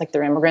outsiders, as like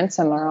they're immigrants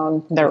in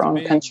their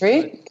own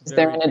country because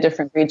they're in a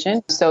different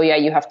region. So yeah,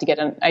 you have to get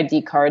an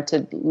ID card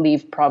to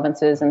leave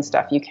provinces and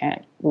stuff. You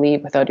can't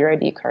leave without your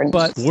ID card.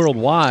 But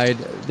worldwide,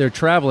 they're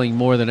traveling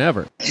more than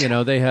ever.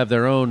 They have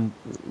their own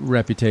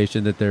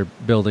reputation that they're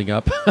building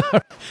up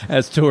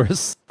as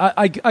tourists.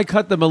 I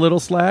cut them a little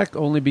slack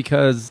only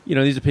because,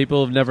 these are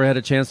people who've never had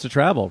a chance to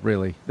travel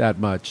really that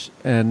much.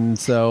 And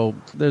so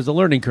there's a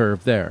learning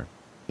curve there.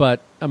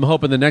 But I'm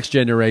hoping the next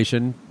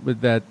generation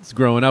that's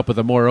growing up with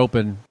a more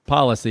open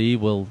policy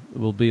will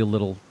be a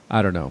little,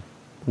 I don't know,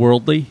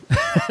 worldly.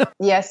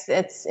 Yes,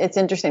 it's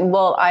interesting.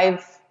 Well,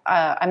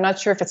 I'm not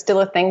sure if it's still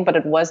a thing, but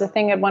it was a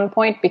thing at one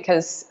point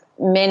because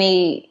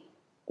many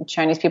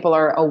Chinese people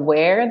are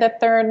aware that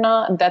they're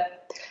not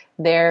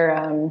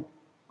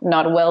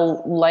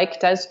well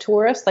liked as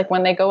tourists, like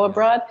when they go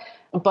abroad.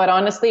 But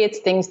honestly, it's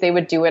things they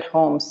would do at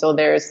home. So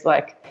there's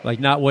like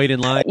not wait in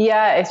line.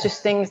 Yeah, it's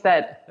just things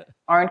that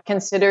aren't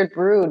considered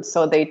rude,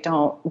 so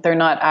they're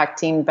not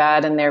acting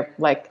bad, and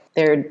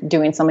they're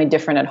doing something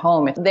different at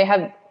home. They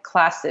have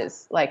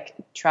classes like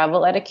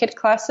travel etiquette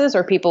classes,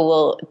 or people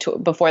will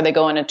before they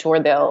go on a tour,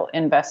 they'll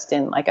invest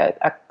in like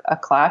a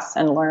class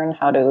and learn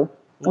how to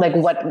like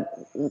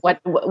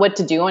what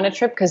to do on a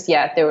trip. Because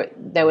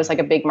there was like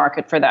a big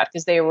market for that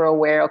because they were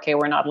aware, okay,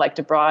 we're not liked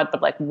abroad,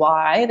 but like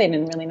why, they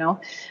didn't really know.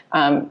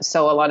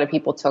 So a lot of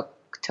people took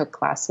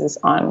classes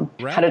on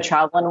how to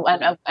travel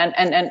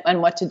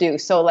and what to do.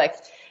 So like,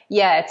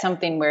 yeah, it's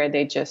something where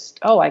they just,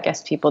 I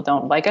guess people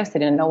don't like us. They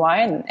didn't know why.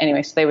 And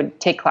anyway, so they would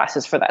take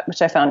classes for that,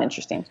 which I found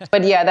interesting.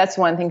 But yeah, that's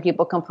one thing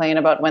people complain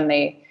about when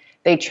they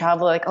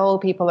travel, like,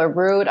 people are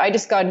rude. I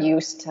just got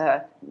used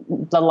to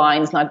the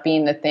lines not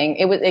being the thing.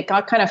 It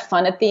got kind of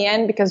fun at the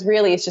end because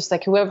really it's just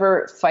like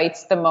whoever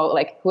fights the most,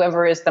 like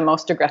whoever is the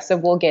most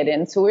aggressive will get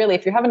in. So really,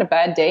 if you're having a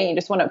bad day and you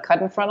just want to cut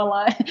in front of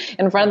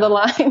the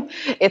line,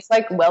 it's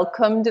like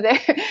welcomed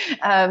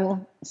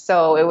there.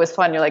 So it was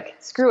fun. You're like,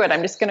 screw it,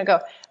 I'm just going to go.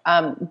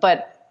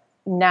 But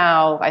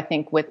now I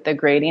think with the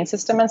grading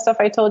system and stuff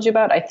I told you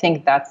about, I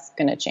think that's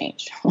going to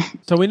change.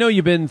 So we know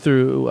you've been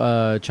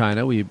through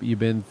China, you've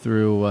been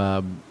through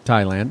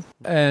Thailand,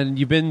 and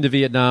you've been to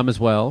Vietnam as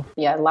well.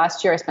 Yeah,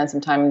 last year I spent some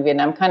time in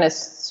Vietnam, kind of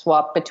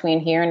swapped between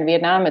here and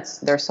Vietnam.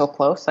 They're so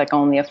close, like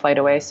only a flight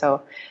away.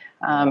 So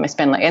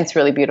it's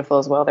really beautiful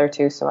as well there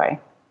too. So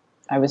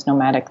I was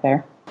nomadic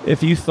there.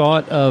 If you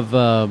thought of,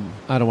 I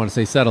don't want to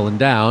say settling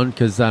down,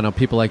 because I know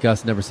people like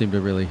us never seem to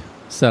really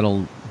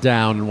settle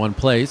down in one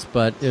place,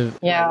 but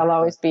I'll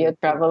always be a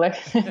traveler.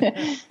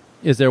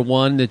 Is there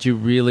one that you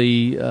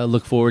really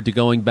look forward to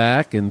going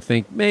back and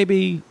think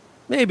maybe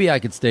I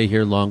could stay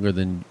here longer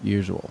than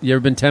usual? You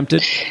ever been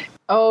tempted?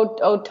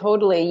 Oh,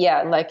 totally.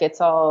 Yeah. Like it's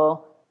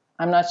all,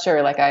 I'm not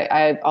sure. Like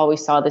I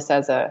always saw this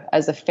as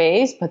a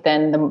phase, but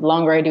then the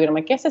longer I do it, I'm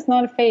like, guess it's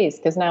not a phase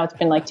because now it's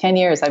been like 10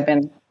 years I've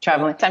been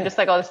traveling. I'm just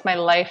like, this is my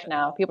life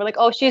now. People are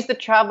like, she's the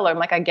traveler. I'm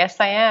like, I guess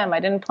I am. I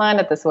didn't plan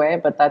it this way,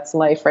 but that's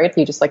life, right?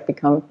 You just like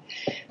become,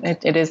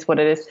 it is what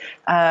it is.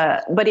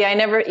 But yeah,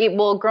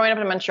 growing up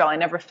in Montreal, I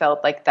never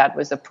felt like that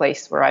was a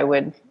place where I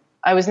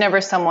was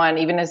never someone,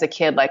 even as a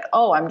kid, like,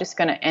 I'm just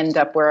going to end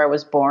up where I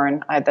was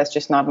born. That's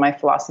just not my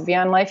philosophy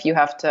on life. You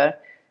have to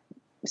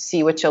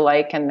see what you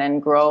like and then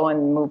grow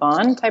and move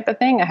on type of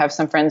thing. I have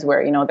some friends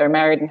where, they're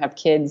married and have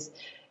kids,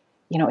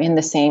 in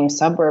the same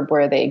suburb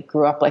where they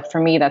grew up. Like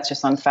for me, that's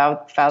just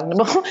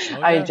unfathomable. Oh, yeah.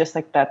 I just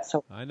like that.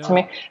 So to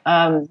me,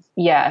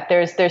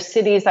 there's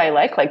cities I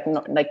like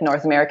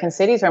North American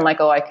cities where I'm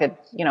like, I could,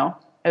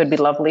 it would be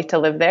lovely to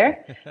live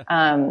there.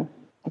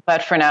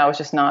 But for now, it's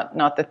just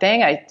not the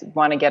thing. I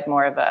want to get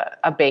more of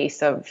a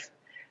base of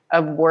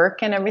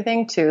work and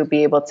everything to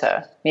be able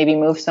to maybe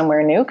move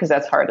somewhere new, because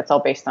that's hard. It's all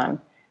based on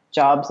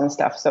jobs and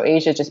stuff. So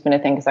Asia's just been a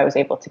thing because I was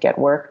able to get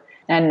work.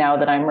 And now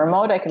that I'm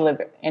remote, I can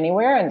live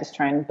anywhere and just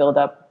try and build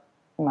up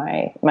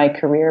my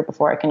career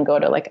before I can go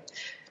to like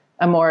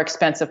a more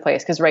expensive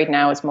place. Because right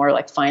now it's more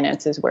like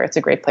finances where it's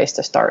a great place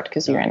to start,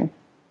 because you're in,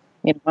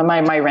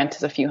 my rent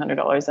is a few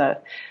 $100s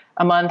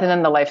a month, and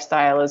then the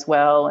lifestyle as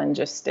well, and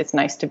just it's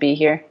nice to be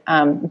here.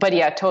 But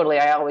yeah, totally.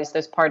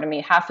 There's part of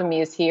me, half of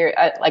me is here.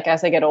 Like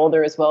as I get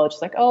older as well,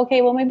 just like, oh,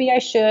 okay, well maybe I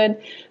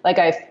should. Like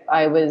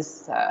I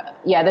was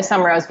this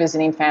summer I was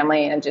visiting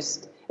family, and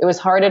just it was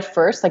hard at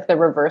first, like the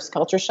reverse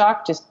culture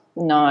shock, just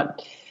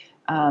not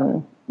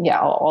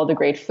all the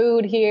great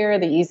food here,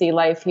 the easy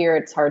life here.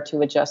 It's hard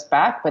to adjust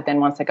back. But then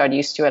once I got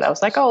used to it, I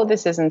was like, oh,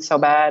 this isn't so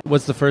bad.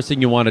 What's the first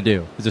thing you want to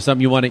do? Is there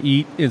something you want to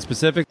eat in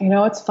specific?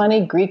 It's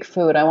funny, Greek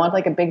food. I want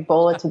like a big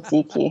bowl of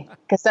tzatziki,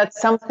 because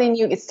that's something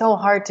it's so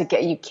hard to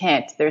get. You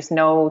can't. There's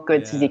no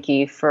good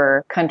tzatziki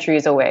for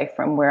countries away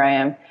from where I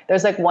am.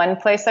 There's like one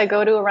place I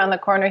go to around the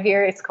corner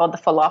here. It's called the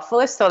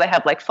Falafelist. So they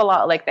have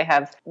they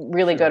have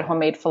really good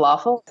homemade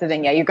falafel. So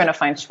then, you're going to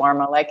find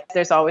shawarma. Like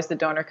there's always the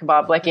doner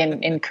kebab. Like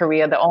in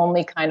Korea, the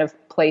only kind of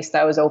place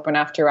that was open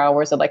after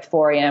hours at like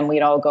 4 a.m.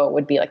 we'd all go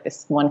would be like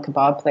this one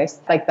kebab place.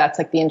 Like that's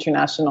like the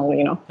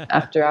international,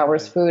 after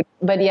hours food.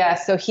 But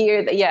so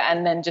here,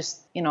 and then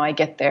just, I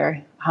get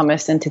there,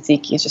 hummus and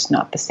tzatziki is just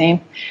not the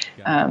same.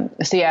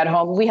 At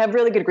home, we have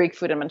really good Greek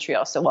food in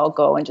Montreal. So I'll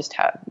go and just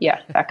have,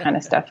 that kind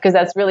of stuff. Because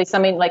that's really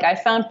something, like I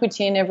found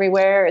poutine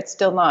everywhere. It's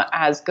still not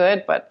as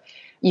good, but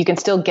you can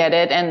still get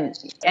it. And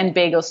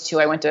bagels too.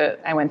 I went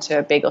to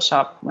a bagel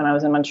shop when I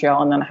was in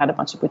Montreal, and then I had a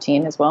bunch of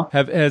poutine as well.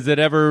 Has it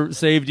ever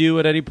saved you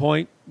at any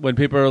point when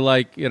people are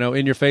like,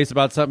 in your face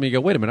about something, you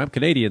go, wait a minute, I'm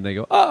Canadian. They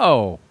go,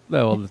 oh,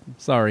 well,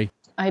 sorry.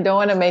 I don't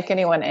want to make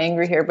anyone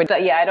angry here, but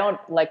I don't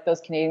like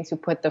those Canadians who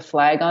put the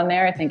flag on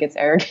there. I think it's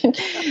arrogant.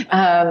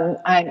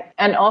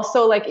 And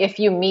also like if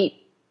you meet,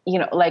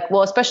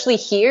 especially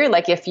here,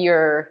 like if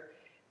you're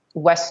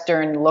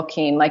Western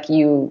looking, like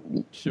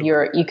you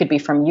could be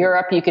from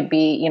Europe, you could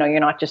be, you're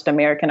not just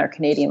American or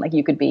Canadian, like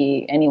you could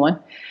be anyone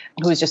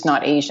who's just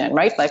not Asian,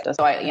 right? Like,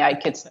 so I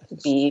could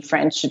be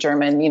French,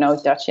 German,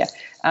 Dutch,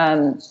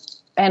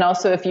 And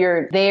also if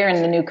you're there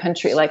in the new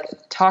country, like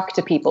talk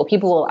to people.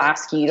 People will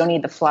ask you, you don't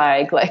need the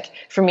flag. Like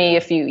for me,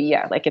 if you,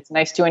 it's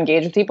nice to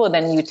engage with people,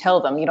 then you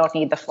tell them you don't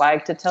need the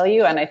flag to tell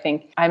you. And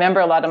I remember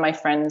a lot of my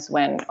friends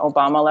when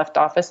Obama left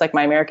office, like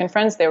my American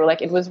friends, they were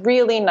like, it was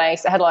really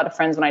nice. I had a lot of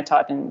friends when I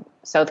taught in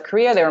South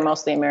Korea. They were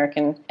mostly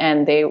American,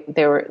 and they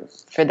were,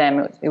 for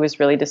them, it was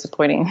really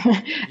disappointing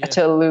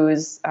to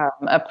lose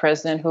a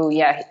president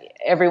who,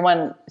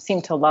 everyone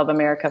seemed to love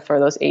America for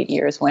those 8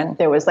 years when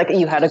there was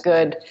you had a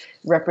good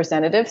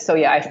representative. So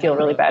I feel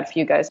really bad for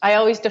you guys. I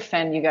always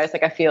defend you guys.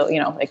 Like I feel,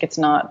 it's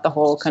not the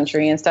whole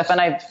country and stuff. And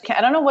I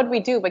don't know what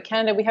we do, but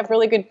Canada, we have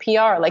really good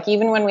PR. Like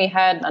even when we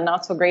had a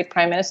not so great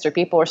prime minister,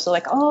 people were still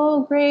like,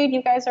 oh, great,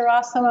 you guys are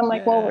awesome. I'm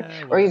like, well,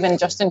 or even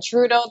Justin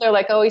Trudeau, they're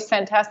like, oh, he's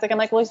fantastic. I'm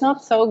like, well, he's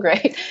not so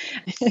great.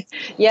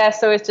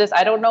 So it's just,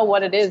 I don't know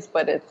what it is,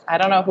 but I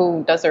don't know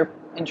who does their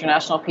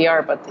international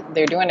PR, but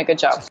they're doing a good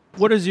job.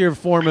 What is your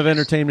form of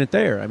entertainment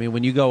there? I mean,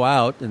 when you go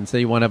out and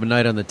say you want to have a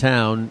night on the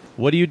town,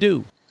 what do you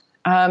do?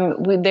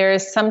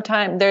 There's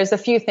a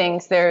few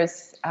things.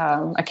 There's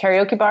a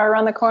karaoke bar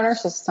around the corner,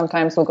 so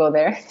sometimes we'll go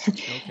there.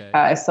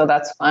 Okay. So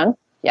that's fun.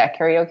 Yeah,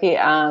 karaoke.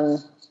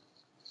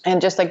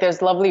 And just like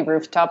there's lovely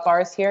rooftop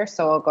bars here,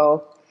 so I'll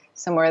go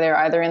somewhere there,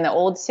 either in the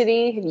old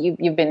city.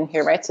 You've been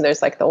here, right? So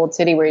there's like the old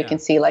city where you can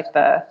see like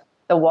the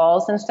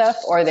walls and stuff,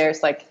 or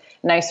there's like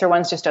nicer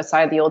ones just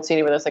outside the old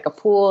city where there's like a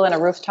pool and a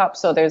rooftop.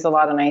 So there's a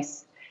lot of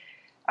nice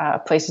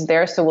places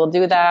there. So we'll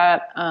do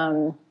that.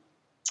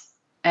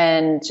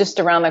 And just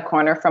around the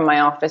corner from my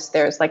office,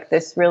 there's like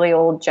this really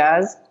old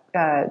jazz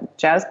club.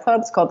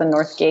 It's called the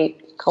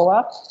Northgate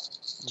Co-op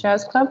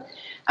Jazz Club.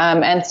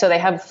 And so they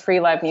have free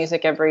live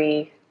music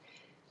every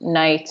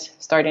night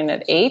starting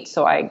at 8.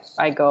 So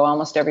I go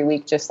almost every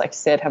week, just like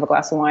sit, have a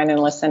glass of wine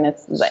and listen.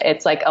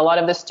 It's like a lot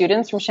of the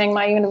students from Chiang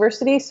Mai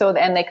University.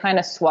 And they kind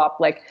of swap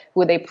like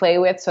who they play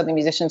with. So the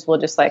musicians will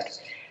just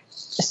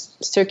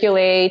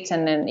circulate,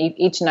 and then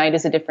each night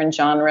is a different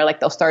genre. Like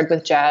they'll start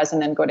with jazz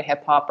and then go to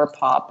hip hop or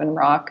pop and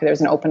rock.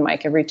 There's an open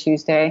mic every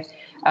Tuesday.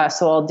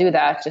 So I'll do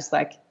that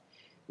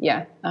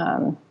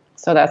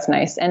so that's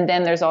nice. And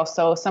then there's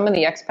also some of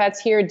the expats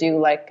here do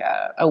like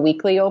a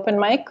weekly open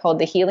mic called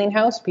the Healing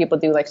House. People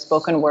do like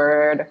spoken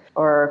word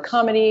or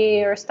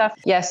comedy or stuff.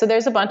 So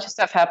there's a bunch of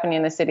stuff happening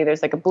in the city.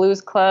 There's like a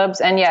blues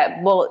clubs, and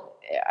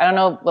I don't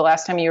know the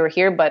last time you were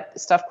here, but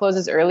stuff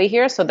closes early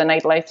here. So the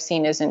nightlife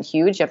scene isn't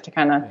huge. You have to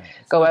kind of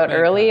go out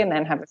early and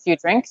then have a few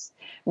drinks.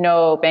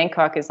 No,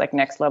 Bangkok is like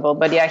next level.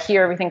 But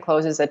here everything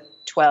closes at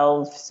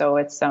 12. So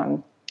it's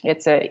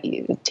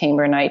a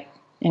tamer night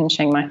in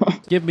Chiang Mai.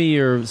 Give me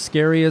your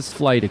scariest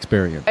flight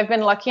experience. I've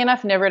been lucky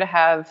enough never to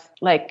have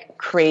like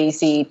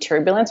crazy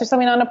turbulence or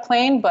something on a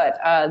plane, but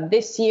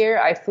this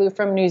year I flew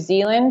from New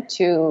Zealand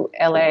to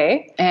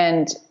LA,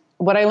 and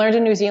what I learned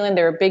in New Zealand,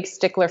 they're a big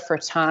stickler for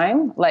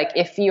time. Like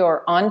if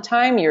you're on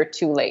time, you're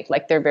too late.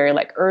 Like they're very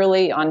like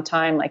early, on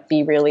time, like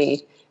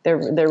they're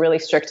really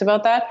strict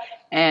about that.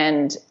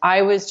 And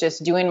I was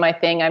just doing my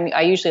thing.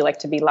 I usually like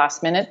to be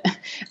last minute.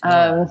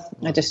 I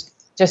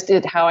just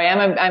did how I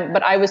am.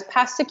 But I was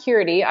past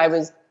security. I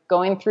was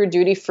going through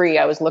duty free.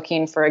 I was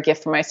looking for a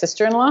gift for my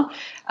sister-in-law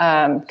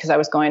because I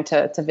was going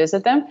to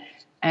visit them.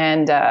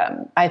 And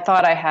I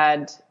thought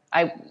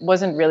I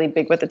wasn't really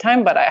big with the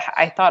time, but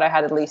I thought I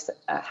had at least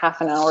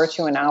half an hour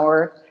to an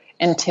hour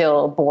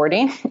until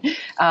boarding.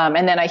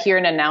 And then I hear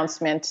an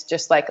announcement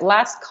just like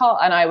last call.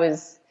 And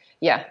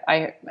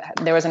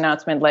there was an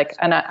announcement like,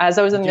 and as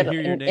I was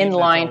in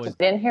line, I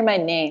didn't hear my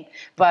name,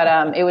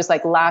 but it was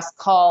like last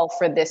call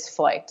for this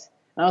flight.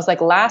 And I was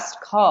like,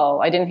 last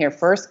call. I didn't hear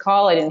first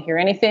call. I didn't hear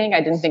anything. I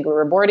didn't think we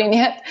were boarding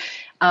yet.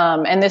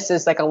 And this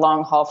is like a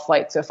long haul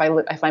flight. So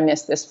if I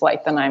miss this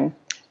flight, then I'm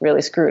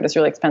really screwed. It's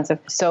really expensive.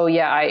 So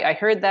yeah, I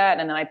heard that,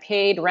 and then I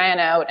paid, ran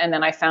out, and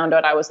then I found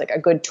out I was like a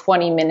good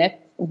 20-minute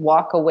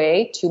walk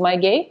away to my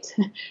gate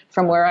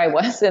from where I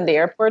was in the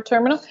airport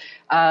terminal.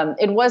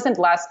 It wasn't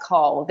last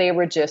call. They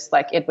were just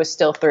like, it was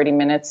still 30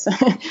 minutes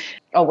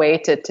away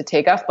to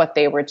take off, but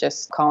they were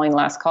just calling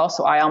last call.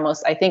 So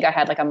I think I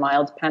had like a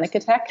mild panic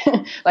attack.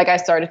 Like I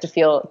started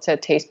to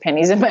taste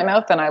pennies in my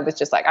mouth. And I was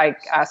just like, I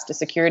asked a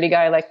security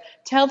guy, like,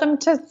 tell them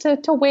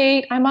to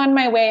wait. I'm on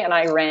my way. And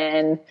I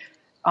ran,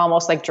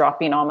 almost like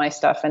dropping all my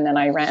stuff. And then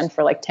I ran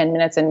for like 10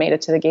 minutes and made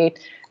it to the gate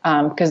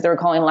because they were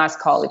calling last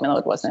call, even though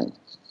it wasn't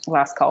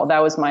last call.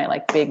 That was my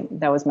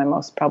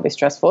most probably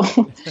stressful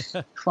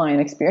flying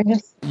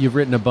experience. You've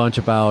written a bunch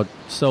about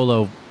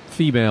solo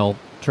female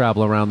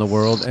travel around the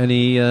world.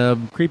 Any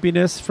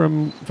creepiness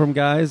from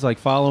guys like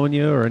following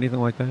you or anything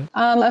like that?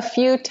 A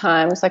few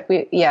times, like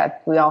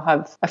we all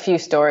have a few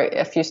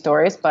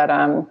stories, but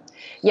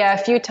a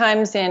few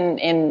times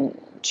in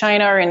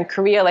China or in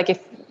Korea, like if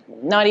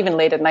not even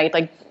late at night,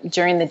 like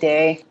during the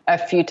day, a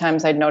few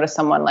times I'd notice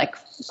someone like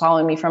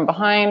following me from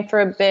behind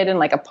for a bit in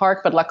like a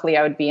park, but luckily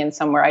I would be in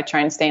somewhere. I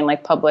try and stay in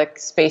like public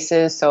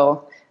spaces,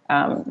 so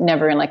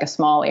never in like a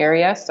small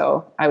area.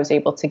 So I was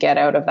able to get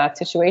out of that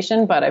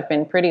situation, but I've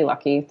been pretty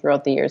lucky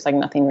throughout the years, like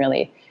nothing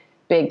really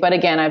big. But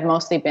again, I've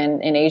mostly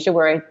been in Asia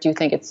where I do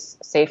think it's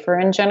safer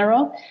in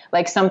general.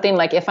 Like something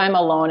like if I'm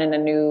alone in a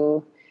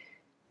new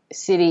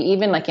city,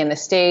 even like in the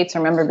States, I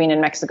remember being in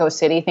Mexico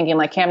City thinking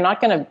like, hey, I'm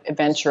not going to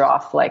venture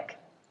off like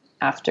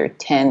after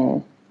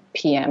 10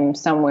 p.m.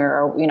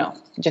 somewhere, or,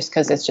 just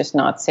because it's just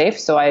not safe.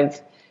 So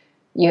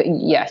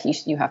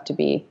you have to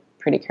be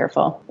pretty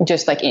careful,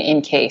 just like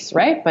in case,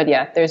 right? But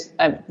yeah,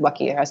 I'm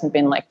lucky there hasn't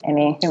been like too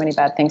many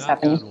bad things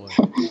happening.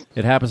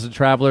 It happens to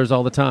travelers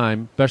all the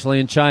time, especially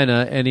in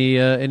China.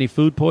 Any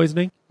food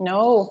poisoning?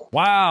 No.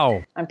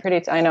 Wow.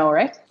 I know,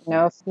 right?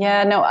 No.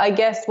 Yeah, no, I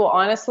guess, well,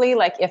 honestly,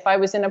 like if I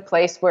was in a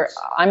place where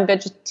I'm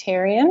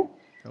vegetarian,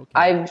 okay,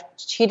 I've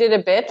cheated a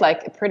bit,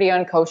 like pretty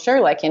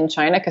unkosher, like in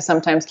China, because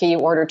sometimes you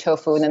order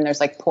tofu and then there's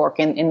like pork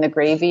in the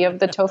gravy of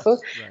the tofu.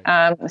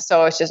 Right.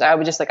 So I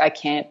would just like, I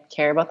can't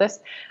care about this.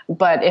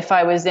 But if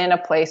I was in a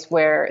place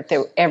where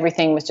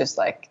everything was just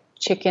like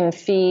chicken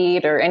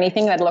feed or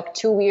anything that looked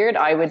too weird,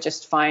 I would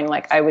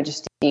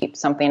just eat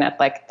something at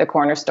like the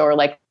corner store,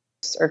 like,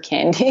 or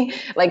candy,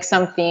 like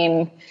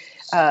something,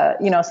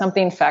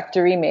 something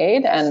factory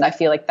made. And I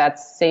feel like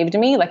that's saved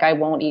me. Like I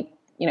won't eat,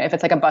 if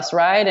it's like a bus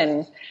ride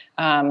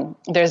and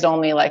there's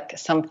only like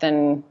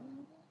something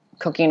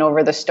cooking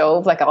over the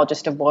stove, like I'll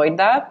just avoid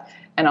that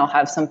and I'll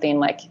have something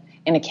like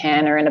in a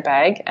can or in a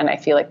bag. And I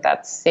feel like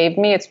that's saved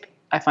me.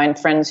 I find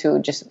friends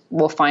who just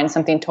will find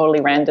something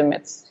totally random.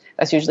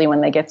 That's usually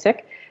when they get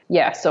sick.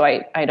 Yeah. So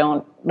I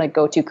don't like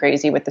go too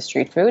crazy with the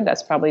street food.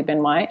 That's probably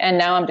been why. And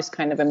now I'm just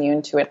kind of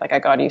immune to it. Like I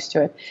got used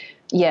to it.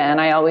 Yeah.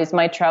 And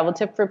my travel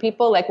tip for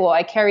people, like, well,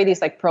 I carry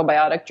these like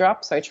probiotic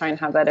drops. So I try and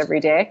have that every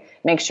day.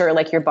 Make sure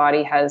like your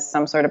body has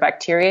some sort of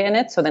bacteria in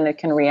it so then it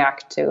can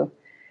react to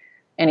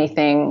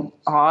anything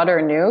odd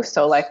or new.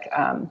 So like,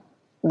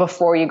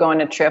 before you go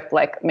on a trip,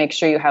 like make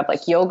sure you have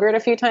like yogurt a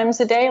few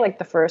times a day, like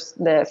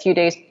the few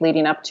days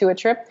leading up to a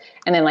trip.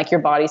 And then like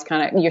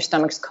your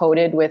stomach's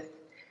coated with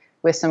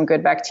some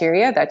good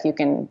bacteria that you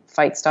can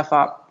fight stuff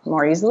up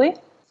more easily.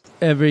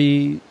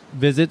 Every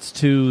visits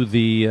to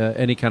the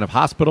any kind of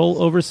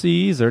hospital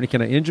overseas or any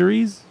kind of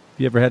injuries? Have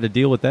you ever had to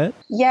deal with that?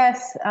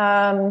 Yes,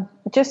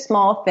 just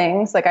small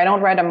things. Like I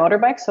don't ride a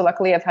motorbike, so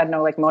luckily I've had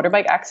no like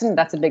motorbike accident.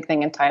 That's a big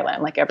thing in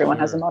Thailand. Like everyone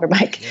has a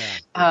motorbike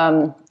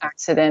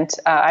accident.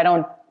 I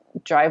don't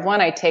drive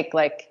one. I take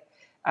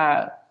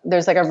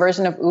there's like a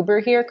version of Uber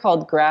here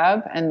called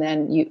Grab, and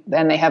then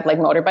they have like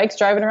motorbikes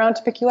driving around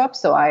to pick you up.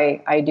 So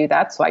I do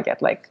that. So I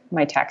get like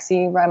my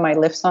taxi ride, my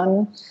lifts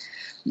on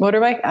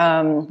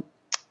motorbike.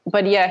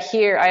 But yeah,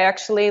 here I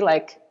actually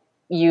like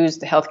use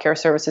the healthcare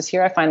services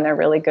here. I find they're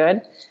really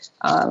good.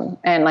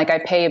 And like I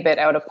pay a bit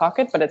out of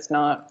pocket, but it's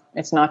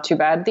not too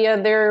bad. The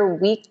other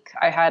week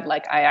I had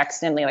like, I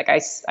accidentally, like I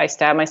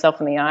stabbed myself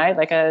in the eye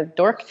like a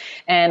dork,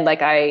 and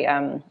like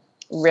I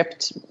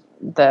ripped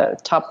the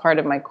top part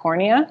of my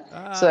cornea.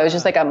 So it was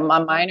just like a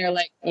minor,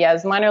 like, yeah, it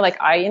was a minor like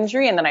eye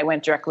injury. And then I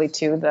went directly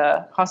to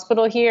the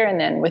hospital here.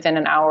 And then within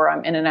an hour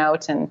I'm in and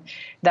out. And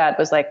that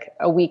was like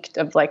a week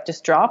of like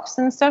just drops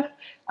and stuff.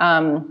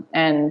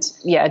 And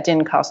yeah, it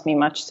didn't cost me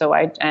much. So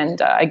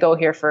I go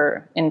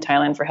here in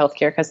Thailand for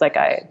healthcare because like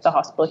the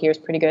hospital here is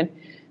pretty good.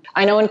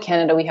 I know in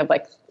Canada we have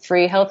like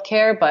free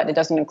healthcare, but it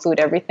doesn't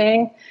include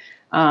everything.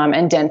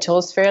 And dental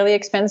is fairly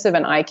expensive,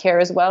 and eye care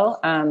as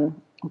well.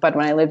 But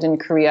when I lived in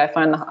Korea, I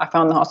found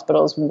the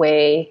hospitals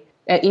way,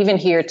 even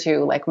here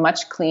too, like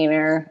much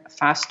cleaner,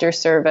 faster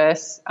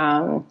service,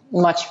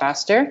 much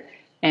faster.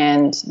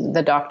 And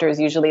the doctors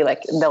usually,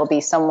 like, there'll be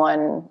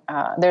someone,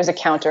 there's a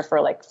counter for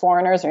like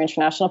foreigners or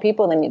international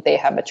people, and then they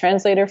have a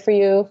translator for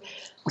you.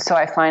 So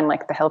I find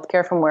like the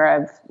healthcare from where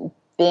I've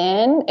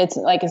been, it's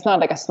not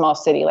like a small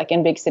city, like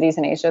in big cities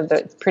in Asia,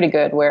 it's pretty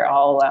good where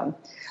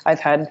I've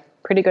had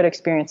pretty good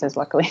experiences,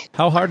 luckily.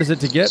 How hard is it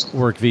to get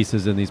work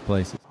visas in these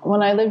places?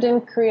 When I lived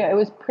in Korea,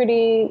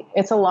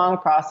 it's a long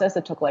process.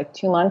 It took like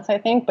 2 months, I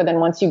think. But then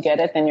once you get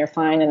it, then you're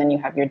fine. And then you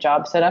have your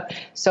job set up.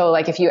 So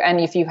like if you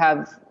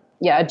have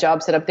a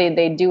job set up,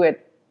 they do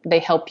it. They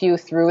help you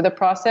through the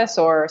process,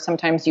 or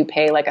sometimes you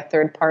pay like a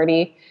third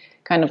party,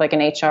 kind of like an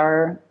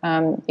HR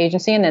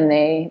agency, and then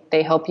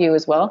they help you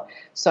as well.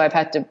 So I've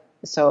had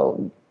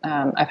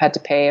to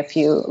pay a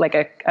few, like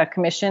a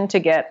commission to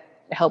get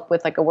help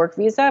with like a work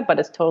visa, but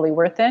it's totally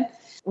worth it.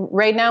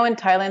 Right now in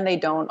Thailand, they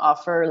don't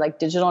offer like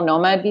digital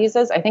nomad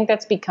visas. I think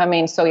that's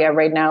becoming, so yeah,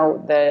 right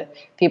now the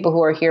people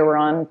who are here were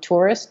on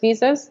tourist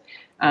visas.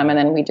 And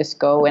then we just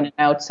go in and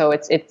out. So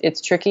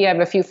it's tricky. I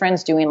have a few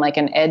friends doing like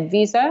an ed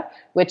visa,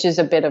 which is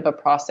a bit of a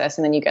process.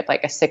 And then you get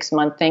like a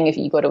 6-month thing. If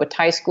you go to a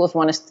Thai school, if you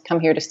want to come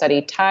here to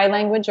study Thai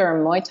language or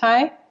Muay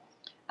Thai,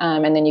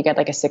 and then you get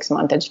like a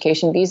 6-month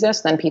education visa.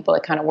 So then people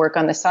kind of work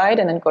on the side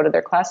and then go to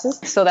their classes.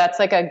 So that's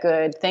like a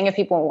good thing. If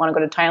people want to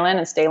go to Thailand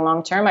and stay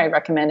long term, I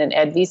recommend an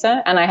ed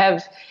visa.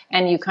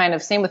 And you kind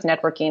of, same with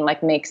networking,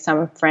 like make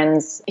some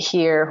friends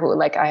here who,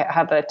 like, I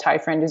have a Thai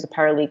friend who's a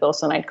paralegal.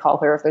 So then I'd call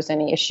her if there's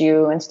any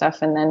issue and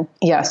stuff. And then,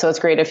 yeah, so it's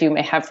great if you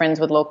may have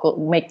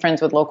make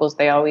friends with locals.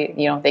 They always,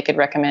 they could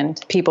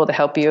recommend people to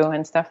help you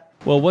and stuff.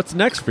 Well, what's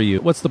next for you?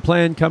 What's the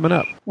plan coming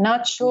up?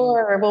 Not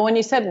sure. Well, when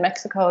you said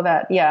Mexico,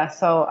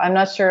 so I'm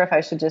not sure if I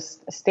should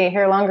just stay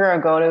here longer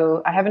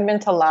or I haven't been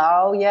to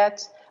Laos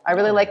yet. I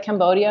really liked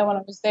Cambodia when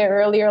I was there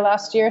earlier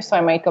last year, so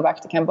I might go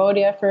back to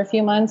Cambodia for a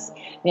few months,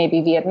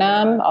 maybe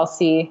Vietnam. I'll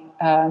see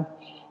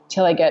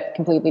till I get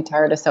completely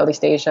tired of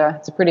Southeast Asia.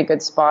 It's a pretty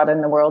good spot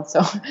in the world,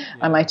 so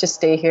I might just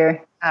stay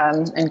here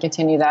and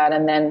continue that.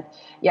 And then,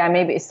 yeah,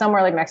 maybe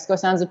somewhere like Mexico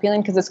sounds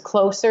appealing because it's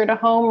closer to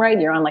home, right?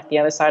 You're on like the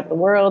other side of the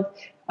world.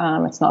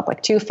 It's not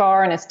like too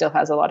far, and it still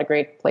has a lot of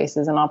great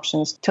places and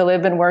options to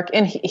live and work.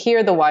 And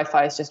here, the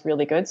Wi-Fi is just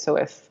really good. So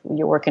if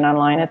you're working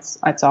online, it's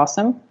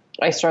awesome.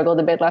 I struggled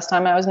a bit last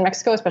time I was in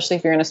Mexico, especially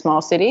if you're in a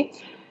small city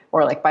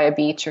or like by a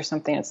beach or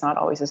something. It's not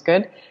always as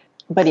good.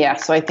 But yeah,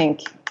 so I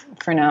think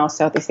for now,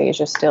 Southeast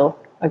Asia is still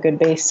a good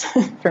base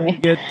for me.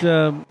 You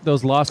get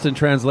those lost in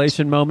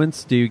translation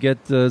moments? Do you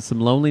get some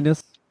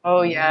loneliness?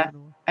 Oh, yeah.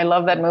 I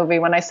love that movie.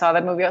 When I saw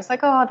that movie, I was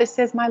like, oh, this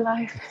is my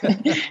life.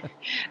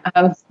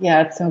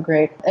 Yeah, it's so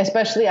great.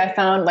 Especially I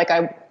found, like,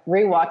 I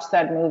rewatched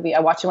that movie. I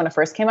watched it when it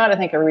first came out. I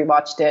think I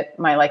rewatched it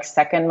my, like,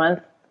 second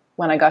month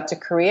when I got to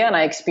Korea, and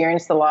I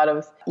experienced a lot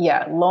of,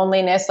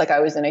 loneliness. Like, I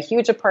was in a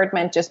huge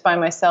apartment just by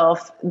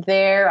myself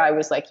there. I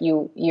was like,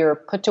 you're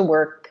put to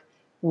work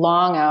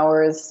long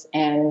hours,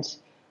 and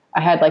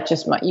I had, like,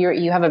 just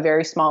you have a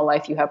very small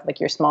life. You have, like,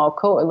 your small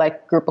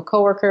group of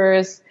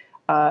coworkers,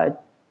 a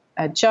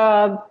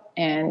job,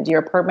 and your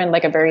apartment,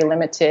 like a very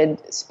limited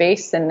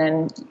space. And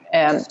then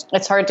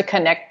it's hard to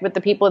connect with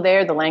the people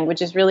there. The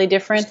language is really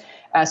different.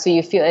 So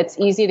you feel it's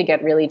easy to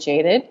get really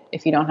jaded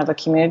if you don't have a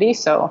community.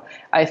 So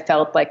I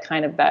felt like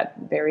kind of that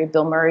very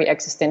Bill Murray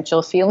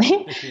existential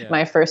feeling. Yeah.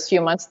 My first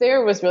few months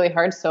there was really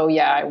hard. So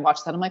yeah, I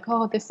watched that. I'm like,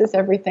 oh, this is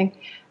everything.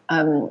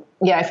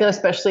 I feel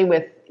especially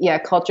with,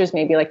 cultures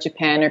maybe like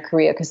Japan or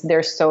Korea, because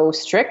they're so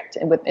strict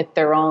with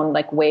their own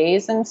like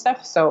ways and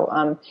stuff.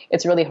 So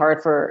it's really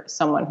hard for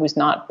someone who's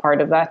not part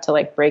of that to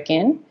like break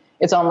in.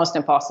 It's almost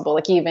impossible.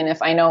 Like, even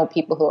if I know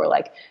people who are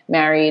like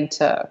married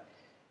to,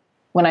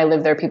 when I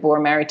lived there, people were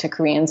married to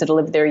Koreans that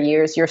lived there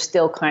years, you're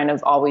still kind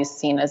of always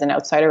seen as an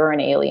outsider or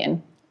an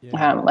alien.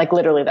 Yeah. Like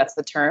literally that's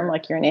the term,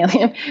 like you're an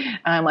alien.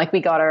 Like we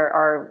got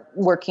our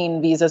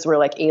working visas were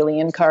like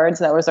alien cards.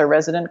 That was our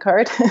resident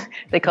card.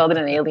 They called it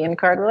an alien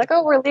card. We're like,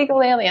 oh, we're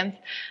legal aliens.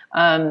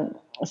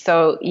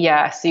 So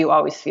you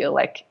always feel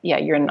like,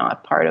 you're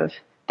not part of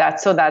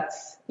that. So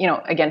that's,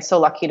 again, so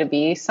lucky to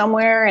be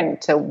somewhere and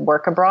to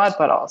work abroad,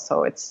 but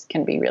also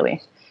can be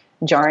really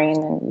jarring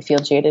and you feel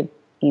jaded.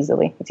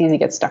 easily. It's easy to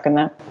get stuck in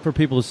that. For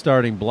people who are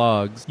starting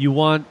blogs, you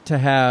want to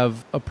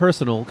have a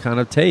personal kind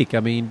of take. I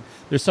mean,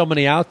 there's so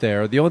many out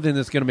there. The only thing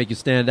that's going to make you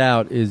stand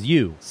out is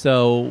you.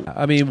 So,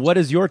 I mean, what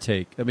is your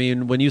take? I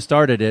mean, when you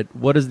started it,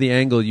 what is the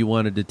angle you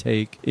wanted to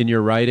take in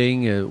your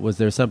writing? Was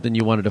there something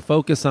you wanted to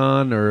focus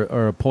on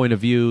or a point of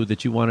view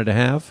that you wanted to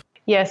have?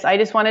 Yes, I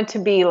just wanted to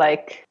be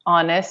like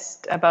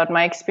honest about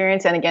my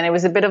experience. And again, it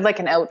was a bit of like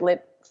an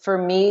outlet for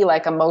me,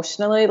 like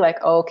emotionally, like,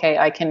 oh, okay,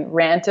 I can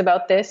rant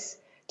about this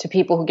to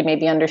people who can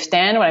maybe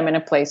understand when I'm in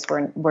a place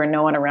where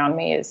no one around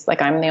me is,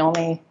 like I'm the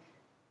only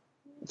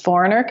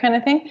foreigner kind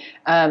of thing.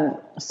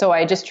 So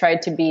I just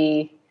tried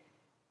to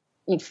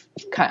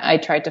I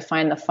tried to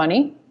find the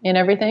funny in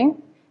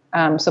everything.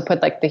 So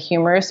put like the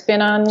humorous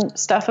spin on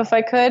stuff if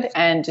I could,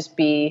 and just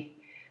be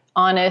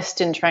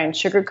honest and try and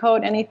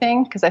sugarcoat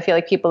anything, because I feel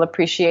like people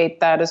appreciate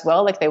that as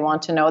well. Like they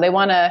want to know.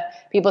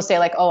 People say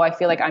like, oh, I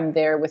feel like I'm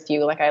there with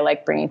you. Like I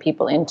like bringing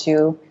people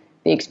into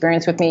the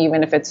experience with me,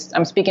 even if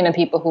I'm speaking to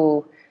people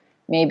who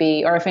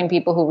maybe, or even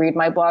people who read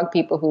my blog,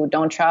 people who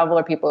don't travel,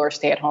 or people who are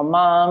stay-at-home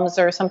moms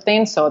or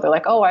something. So they're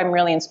like, oh, I'm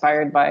really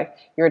inspired by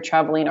your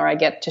traveling, or I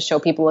get to show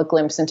people a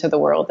glimpse into the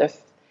world if,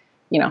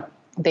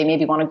 they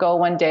maybe want to go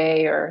one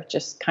day, or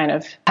just kind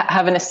of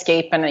have an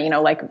escape and,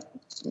 like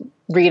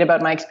read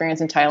about my experience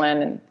in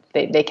Thailand, and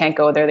they can't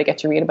go there. They get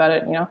to read about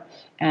it,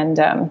 and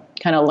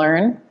kind of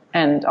learn.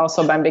 And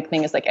also my big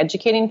thing is like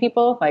educating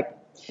people, like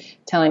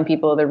telling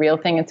people the real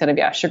thing instead of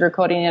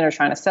sugarcoating it or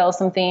trying to sell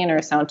something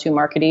or sound too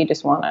markety.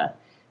 Just want to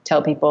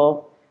tell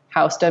people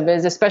how stuff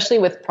is, especially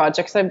with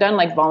projects I've done,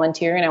 like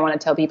volunteering. I want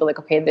to tell people like,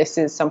 okay, this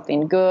is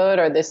something good,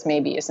 or this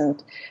maybe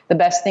isn't the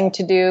best thing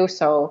to do.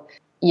 So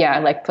yeah,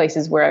 like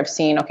places where I've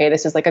seen, okay,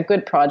 this is like a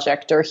good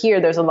project, or here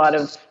there's a lot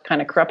of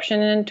kind of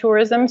corruption in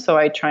tourism. So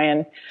I try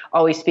and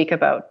always speak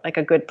about like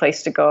a good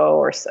place to go,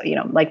 or,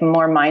 like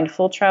more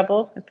mindful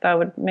travel, if that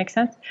would make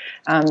sense.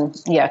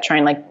 Try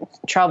and like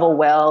travel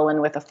well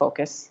and with a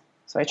focus.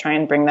 So I try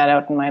and bring that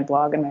out in my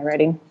blog and my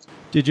writing.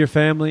 Did your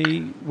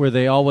family, were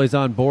they always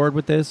on board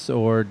with this,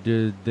 or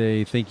did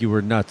they think you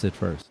were nuts at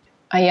first?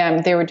 I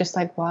am. They were just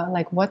like, "Wow,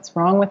 like what's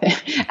wrong with it?"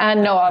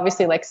 And no,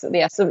 obviously, like,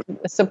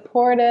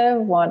 supportive,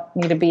 want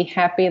me to be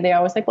happy. They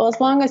always like, "Well, as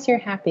long as you're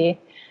happy."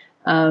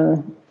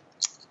 But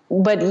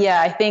yeah,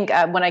 I think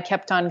when I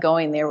kept on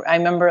going there, I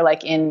remember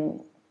like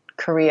in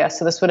Korea.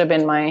 So this would have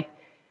been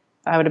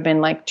I would have been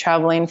like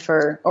traveling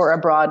or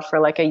abroad for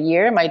like a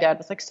year. My dad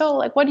was like, "So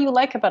like, what do you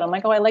like about it?" I'm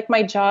like, "Oh, I like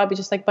my job." He's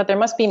just like, "But there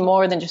must be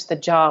more than just the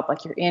job.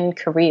 Like you're in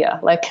Korea.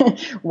 Like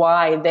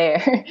why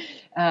there?"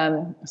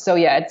 So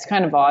yeah, it's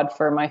kind of odd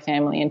for my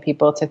family and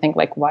people to think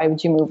like, why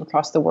would you move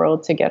across the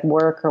world to get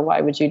work, or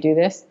why would you do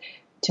this?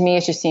 To me,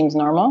 it just seems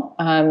normal.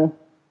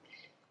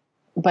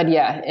 But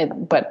yeah,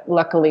 but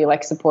luckily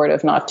like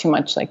supportive, not too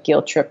much like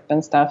guilt trip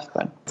and stuff.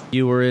 But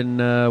you were in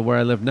where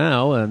I live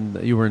now,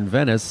 and you were in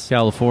Venice,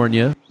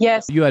 California.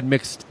 Yes. You had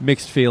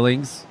mixed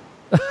feelings,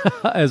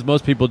 as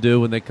most people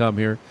do when they come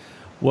here.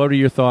 What are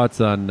your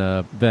thoughts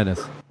on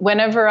Venice?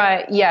 Whenever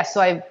so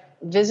I've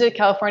visited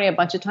California a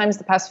bunch of times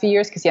the past few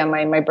years, because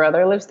my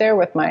brother lives there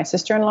with my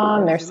sister-in-law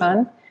and their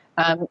son.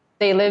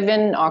 They live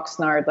in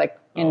Oxnard, like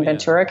in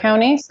Ventura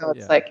County. So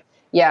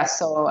it's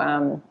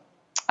so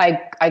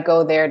I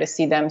go there to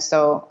see them.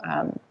 So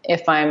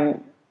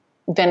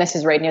Venice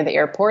is right near the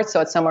airport, so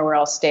it's somewhere where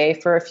I'll stay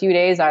for a few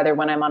days, either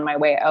when I'm on my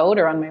way out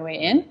or on my way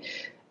in.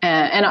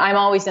 And I'm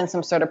always in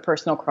some sort of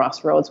personal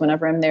crossroads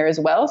whenever I'm there as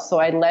well. So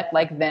I let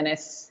like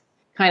Venice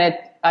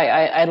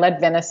I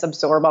let Venice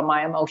absorb all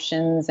my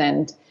emotions,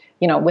 and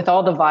with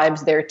all the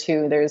vibes there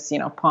too, there's,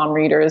 palm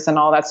readers and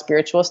all that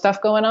spiritual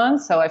stuff going on.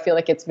 So I feel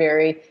like it's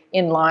very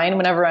in line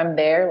whenever I'm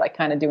there, like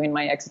kind of doing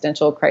my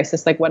existential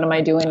crisis, like what am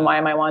I doing? Why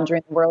am I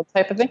wandering the world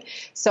type of thing?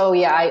 So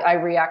yeah, I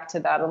react to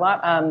that a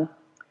lot.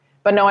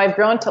 But no, I've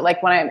grown to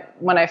like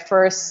when I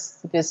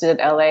first visited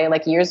LA,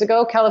 like years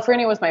ago,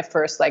 California was my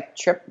first like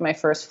trip, my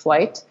first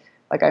flight.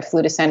 Like I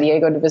flew to San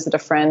Diego to visit a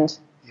friend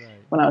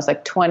when I was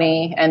like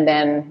 20. And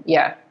then,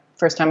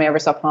 first time I ever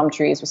saw palm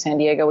trees was San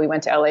Diego. We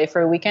went to LA for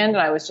a weekend,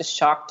 and I was just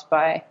shocked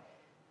by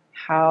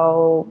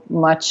how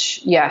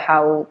much,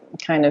 how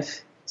kind of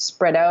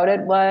spread out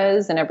it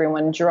was, and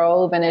everyone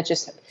drove, and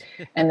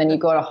and then you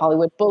go to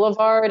Hollywood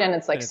Boulevard, and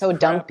it's like and it's so crap.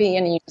 Dumpy,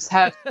 and you just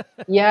have,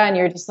 and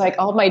you're just like,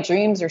 all my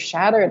dreams are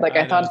shattered. Like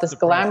I thought this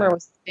glamour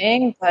was the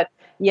thing, but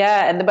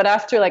but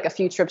after like a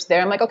few trips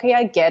there, I'm like, okay,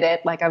 I get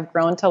it. Like I've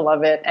grown to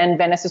love it. And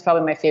Venice is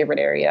probably my favorite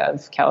area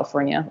of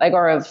California, like,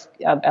 or of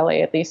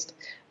LA at least.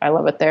 I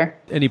love it there.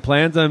 Any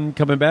plans on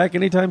coming back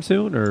anytime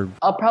soon, or?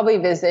 I'll probably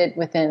visit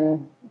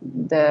within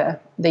the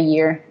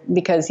year,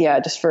 because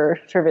just for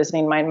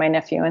visiting my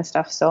nephew and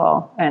stuff.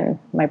 So and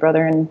my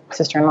brother and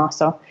sister-in-law.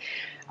 So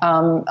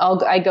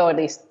I go at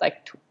least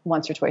like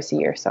once or twice a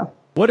year. So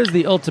what is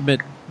the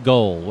ultimate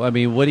goal? I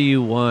mean, what do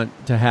you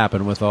want to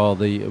happen with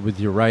with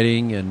your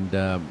writing?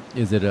 And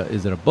is it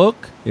a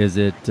book? Is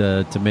it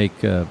to make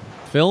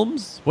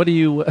films? What do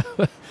you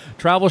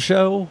travel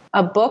show?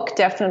 A book,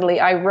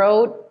 definitely. I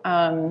wrote.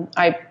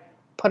 I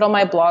put all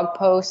my blog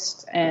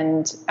posts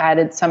and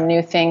added some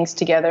new things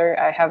together.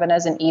 I have it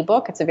as an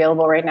ebook. It's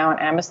available right now on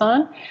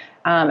Amazon.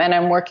 And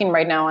I'm working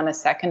right now on a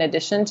second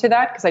edition to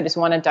that because I just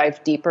want to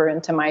dive deeper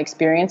into my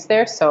experience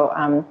there. So,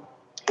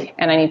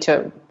 and I need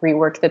to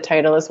rework the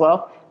title as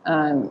well.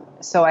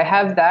 So I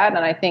have that,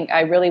 and I think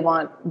I really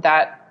want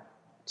that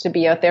to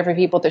be out there for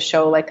people to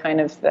show like kind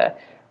of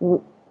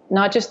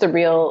not just the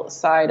real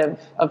side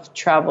of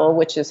travel,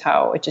 which is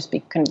how it just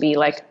can be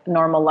like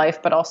normal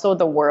life, but also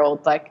the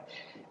world. Like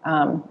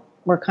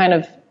we're kind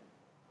of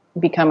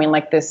becoming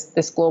like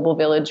this global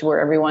village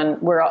where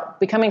we're all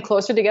becoming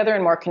closer together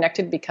and more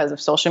connected because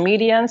of social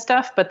media and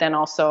stuff, but then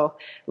also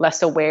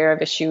less aware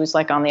of issues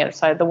like on the other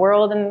side of the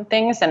world and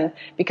things. And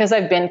because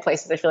I've been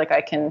places, I feel like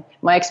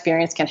my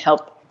experience can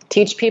help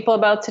teach people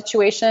about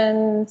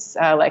situations,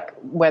 like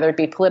whether it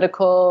be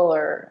political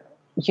or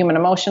human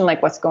emotion,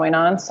 like what's going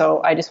on.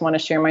 So I just want to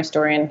share my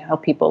story and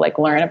help people like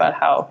learn about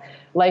how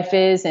life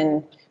is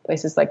in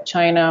places like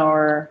China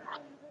or,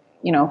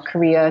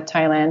 Korea,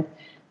 Thailand.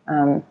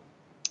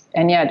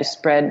 And yeah, just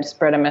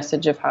spread a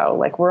message of how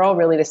like we're all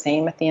really the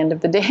same at the end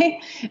of the day.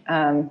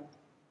 And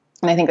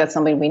I think that's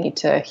something we need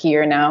to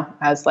hear now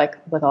as like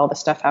with all the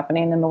stuff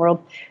happening in the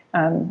world.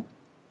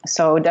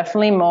 So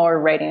definitely more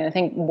writing. I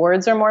think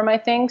words are more my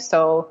thing.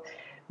 So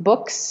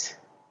books,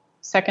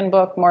 second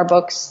book, more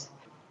books,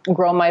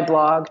 grow my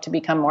blog to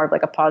become more of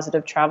like a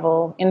positive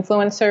travel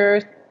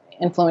influencer,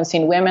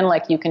 influencing women.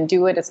 Like you can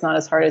do it. It's not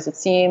as hard as it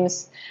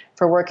seems.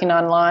 For working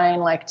online,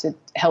 like to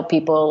help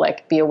people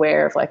like be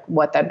aware of like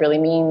what that really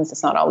means.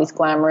 It's not always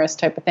glamorous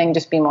type of thing.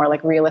 Just be more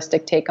like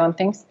realistic take on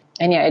things.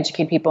 And yeah,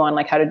 educate people on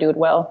like how to do it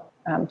well.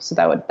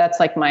 So that's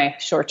like my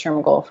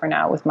short-term goal for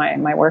now with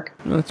my work.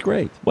 Well, that's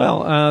great.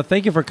 Well,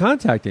 thank you for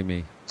contacting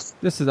me.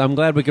 I'm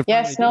glad we could.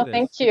 Yes, no,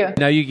 thank you.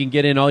 Now you can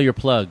get in all your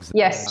plugs.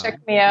 Yes, check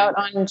me out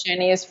on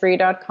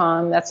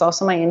jennyisfree.com. That's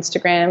also my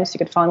Instagram, so you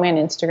could follow me on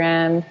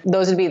Instagram.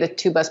 Those would be the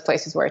two best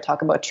places where I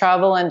talk about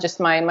travel, and just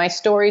my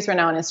stories right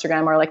now on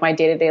Instagram are like my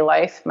day-to-day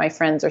life. My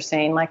friends are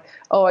saying like,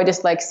 oh, I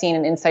just like seeing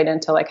an insight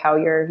into like how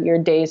your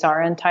days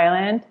are in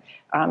Thailand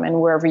and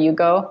wherever you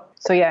go.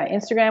 So yeah,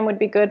 Instagram would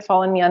be good.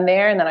 Following me on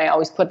there. And then I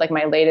always put like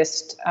my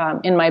latest,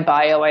 in my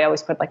bio, I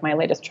always put like my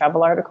latest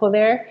travel article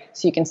there.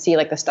 So you can see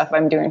like the stuff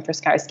I'm doing for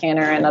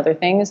Skyscanner and other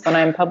things when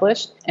I'm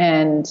published.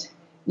 And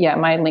yeah,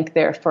 my link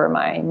there for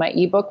my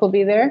ebook will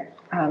be there.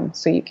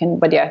 So you can,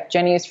 but yeah,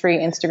 Jenny is Free,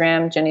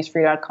 Instagram,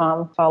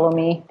 jennysfree.com. Follow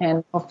me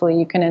and hopefully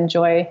you can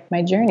enjoy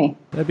my journey.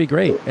 That'd be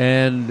great.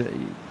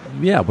 And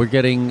yeah, we're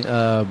getting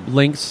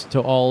links to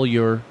all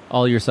your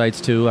sites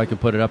too. I can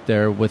put it up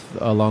there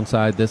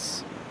alongside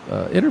this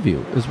interview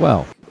as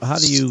well. How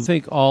do you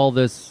think all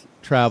this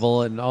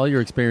travel and all your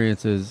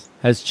experiences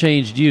has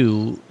changed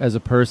you as a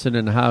person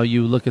and how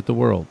you look at the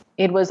world?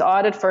 It was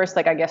odd at first,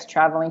 like I guess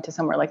traveling to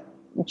somewhere like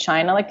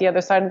China, like the other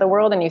side of the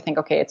world, and you think,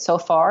 okay, it's so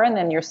far, and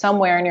then you're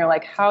somewhere and you're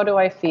like, how do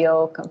I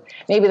feel?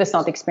 Maybe that's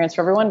not the experience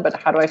for everyone,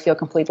 but how do I feel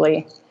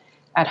completely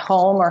at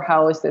home, or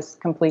how is this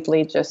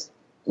completely just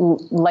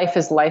life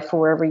is life for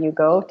wherever you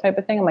go type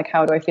of thing? I'm like,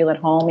 how do I feel at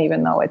home,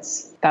 even though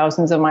it's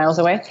thousands of miles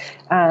away?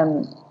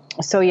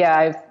 So yeah,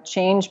 I've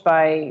changed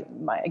I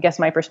guess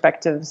my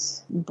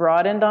perspectives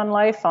broadened on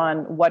life, on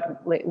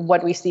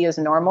what we see as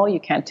normal.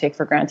 You can't take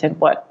for granted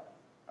what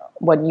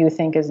you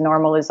think is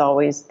normal is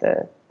always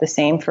the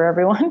same for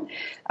everyone,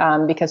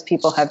 because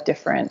people have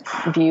different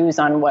views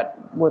on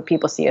what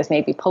people see as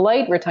maybe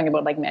polite. We're talking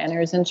about like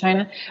manners in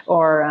China,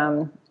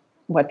 or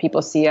what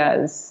people see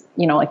as,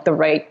 like the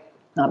right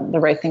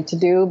thing to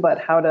do, but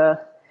how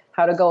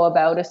to go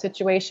about a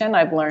situation.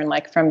 I've learned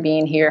like from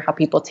being here how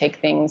people take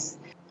things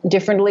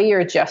differently,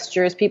 or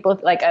gestures. People,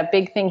 like a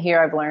big thing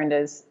here I've learned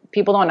is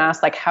people don't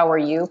ask like, how are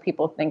you?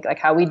 People think like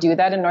how we do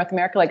that in North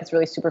America, like it's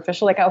really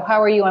superficial, like, oh, how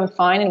are you? I'm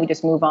fine. And we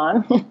just move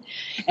on.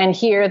 And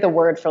here the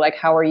word for like,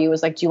 how are you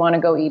is like, do you want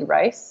to go eat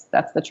rice?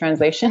 That's the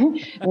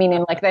translation.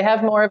 Meaning like they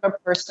have more of a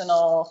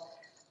personal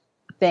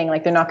thing.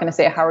 Like they're not going to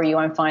say, how are you?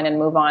 I'm fine, and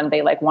move on.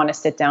 They like want to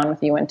sit down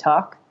with you and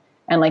talk.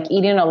 And like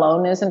eating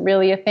alone isn't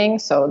really a thing.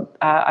 So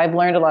I've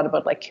learned a lot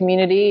about like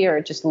community,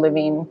 or just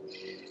living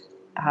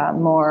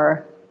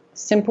more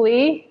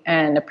simply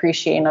and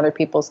appreciating other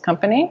people's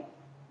company,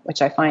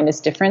 which I find is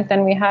different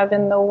than we have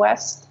in the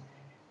West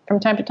from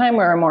time to time,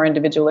 where we're more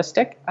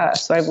individualistic.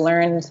 So I've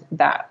learned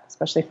that,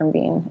 especially from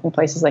being in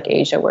places like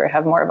Asia, where I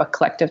have more of a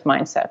collective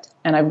mindset.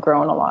 And I've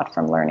grown a lot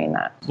from learning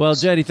that. Well,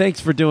 Jenny, thanks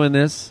for doing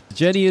this.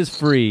 Jenny is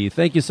Free.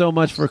 Thank you so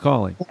much for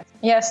calling.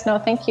 Yes, no,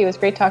 thank you. It was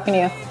great talking to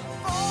you.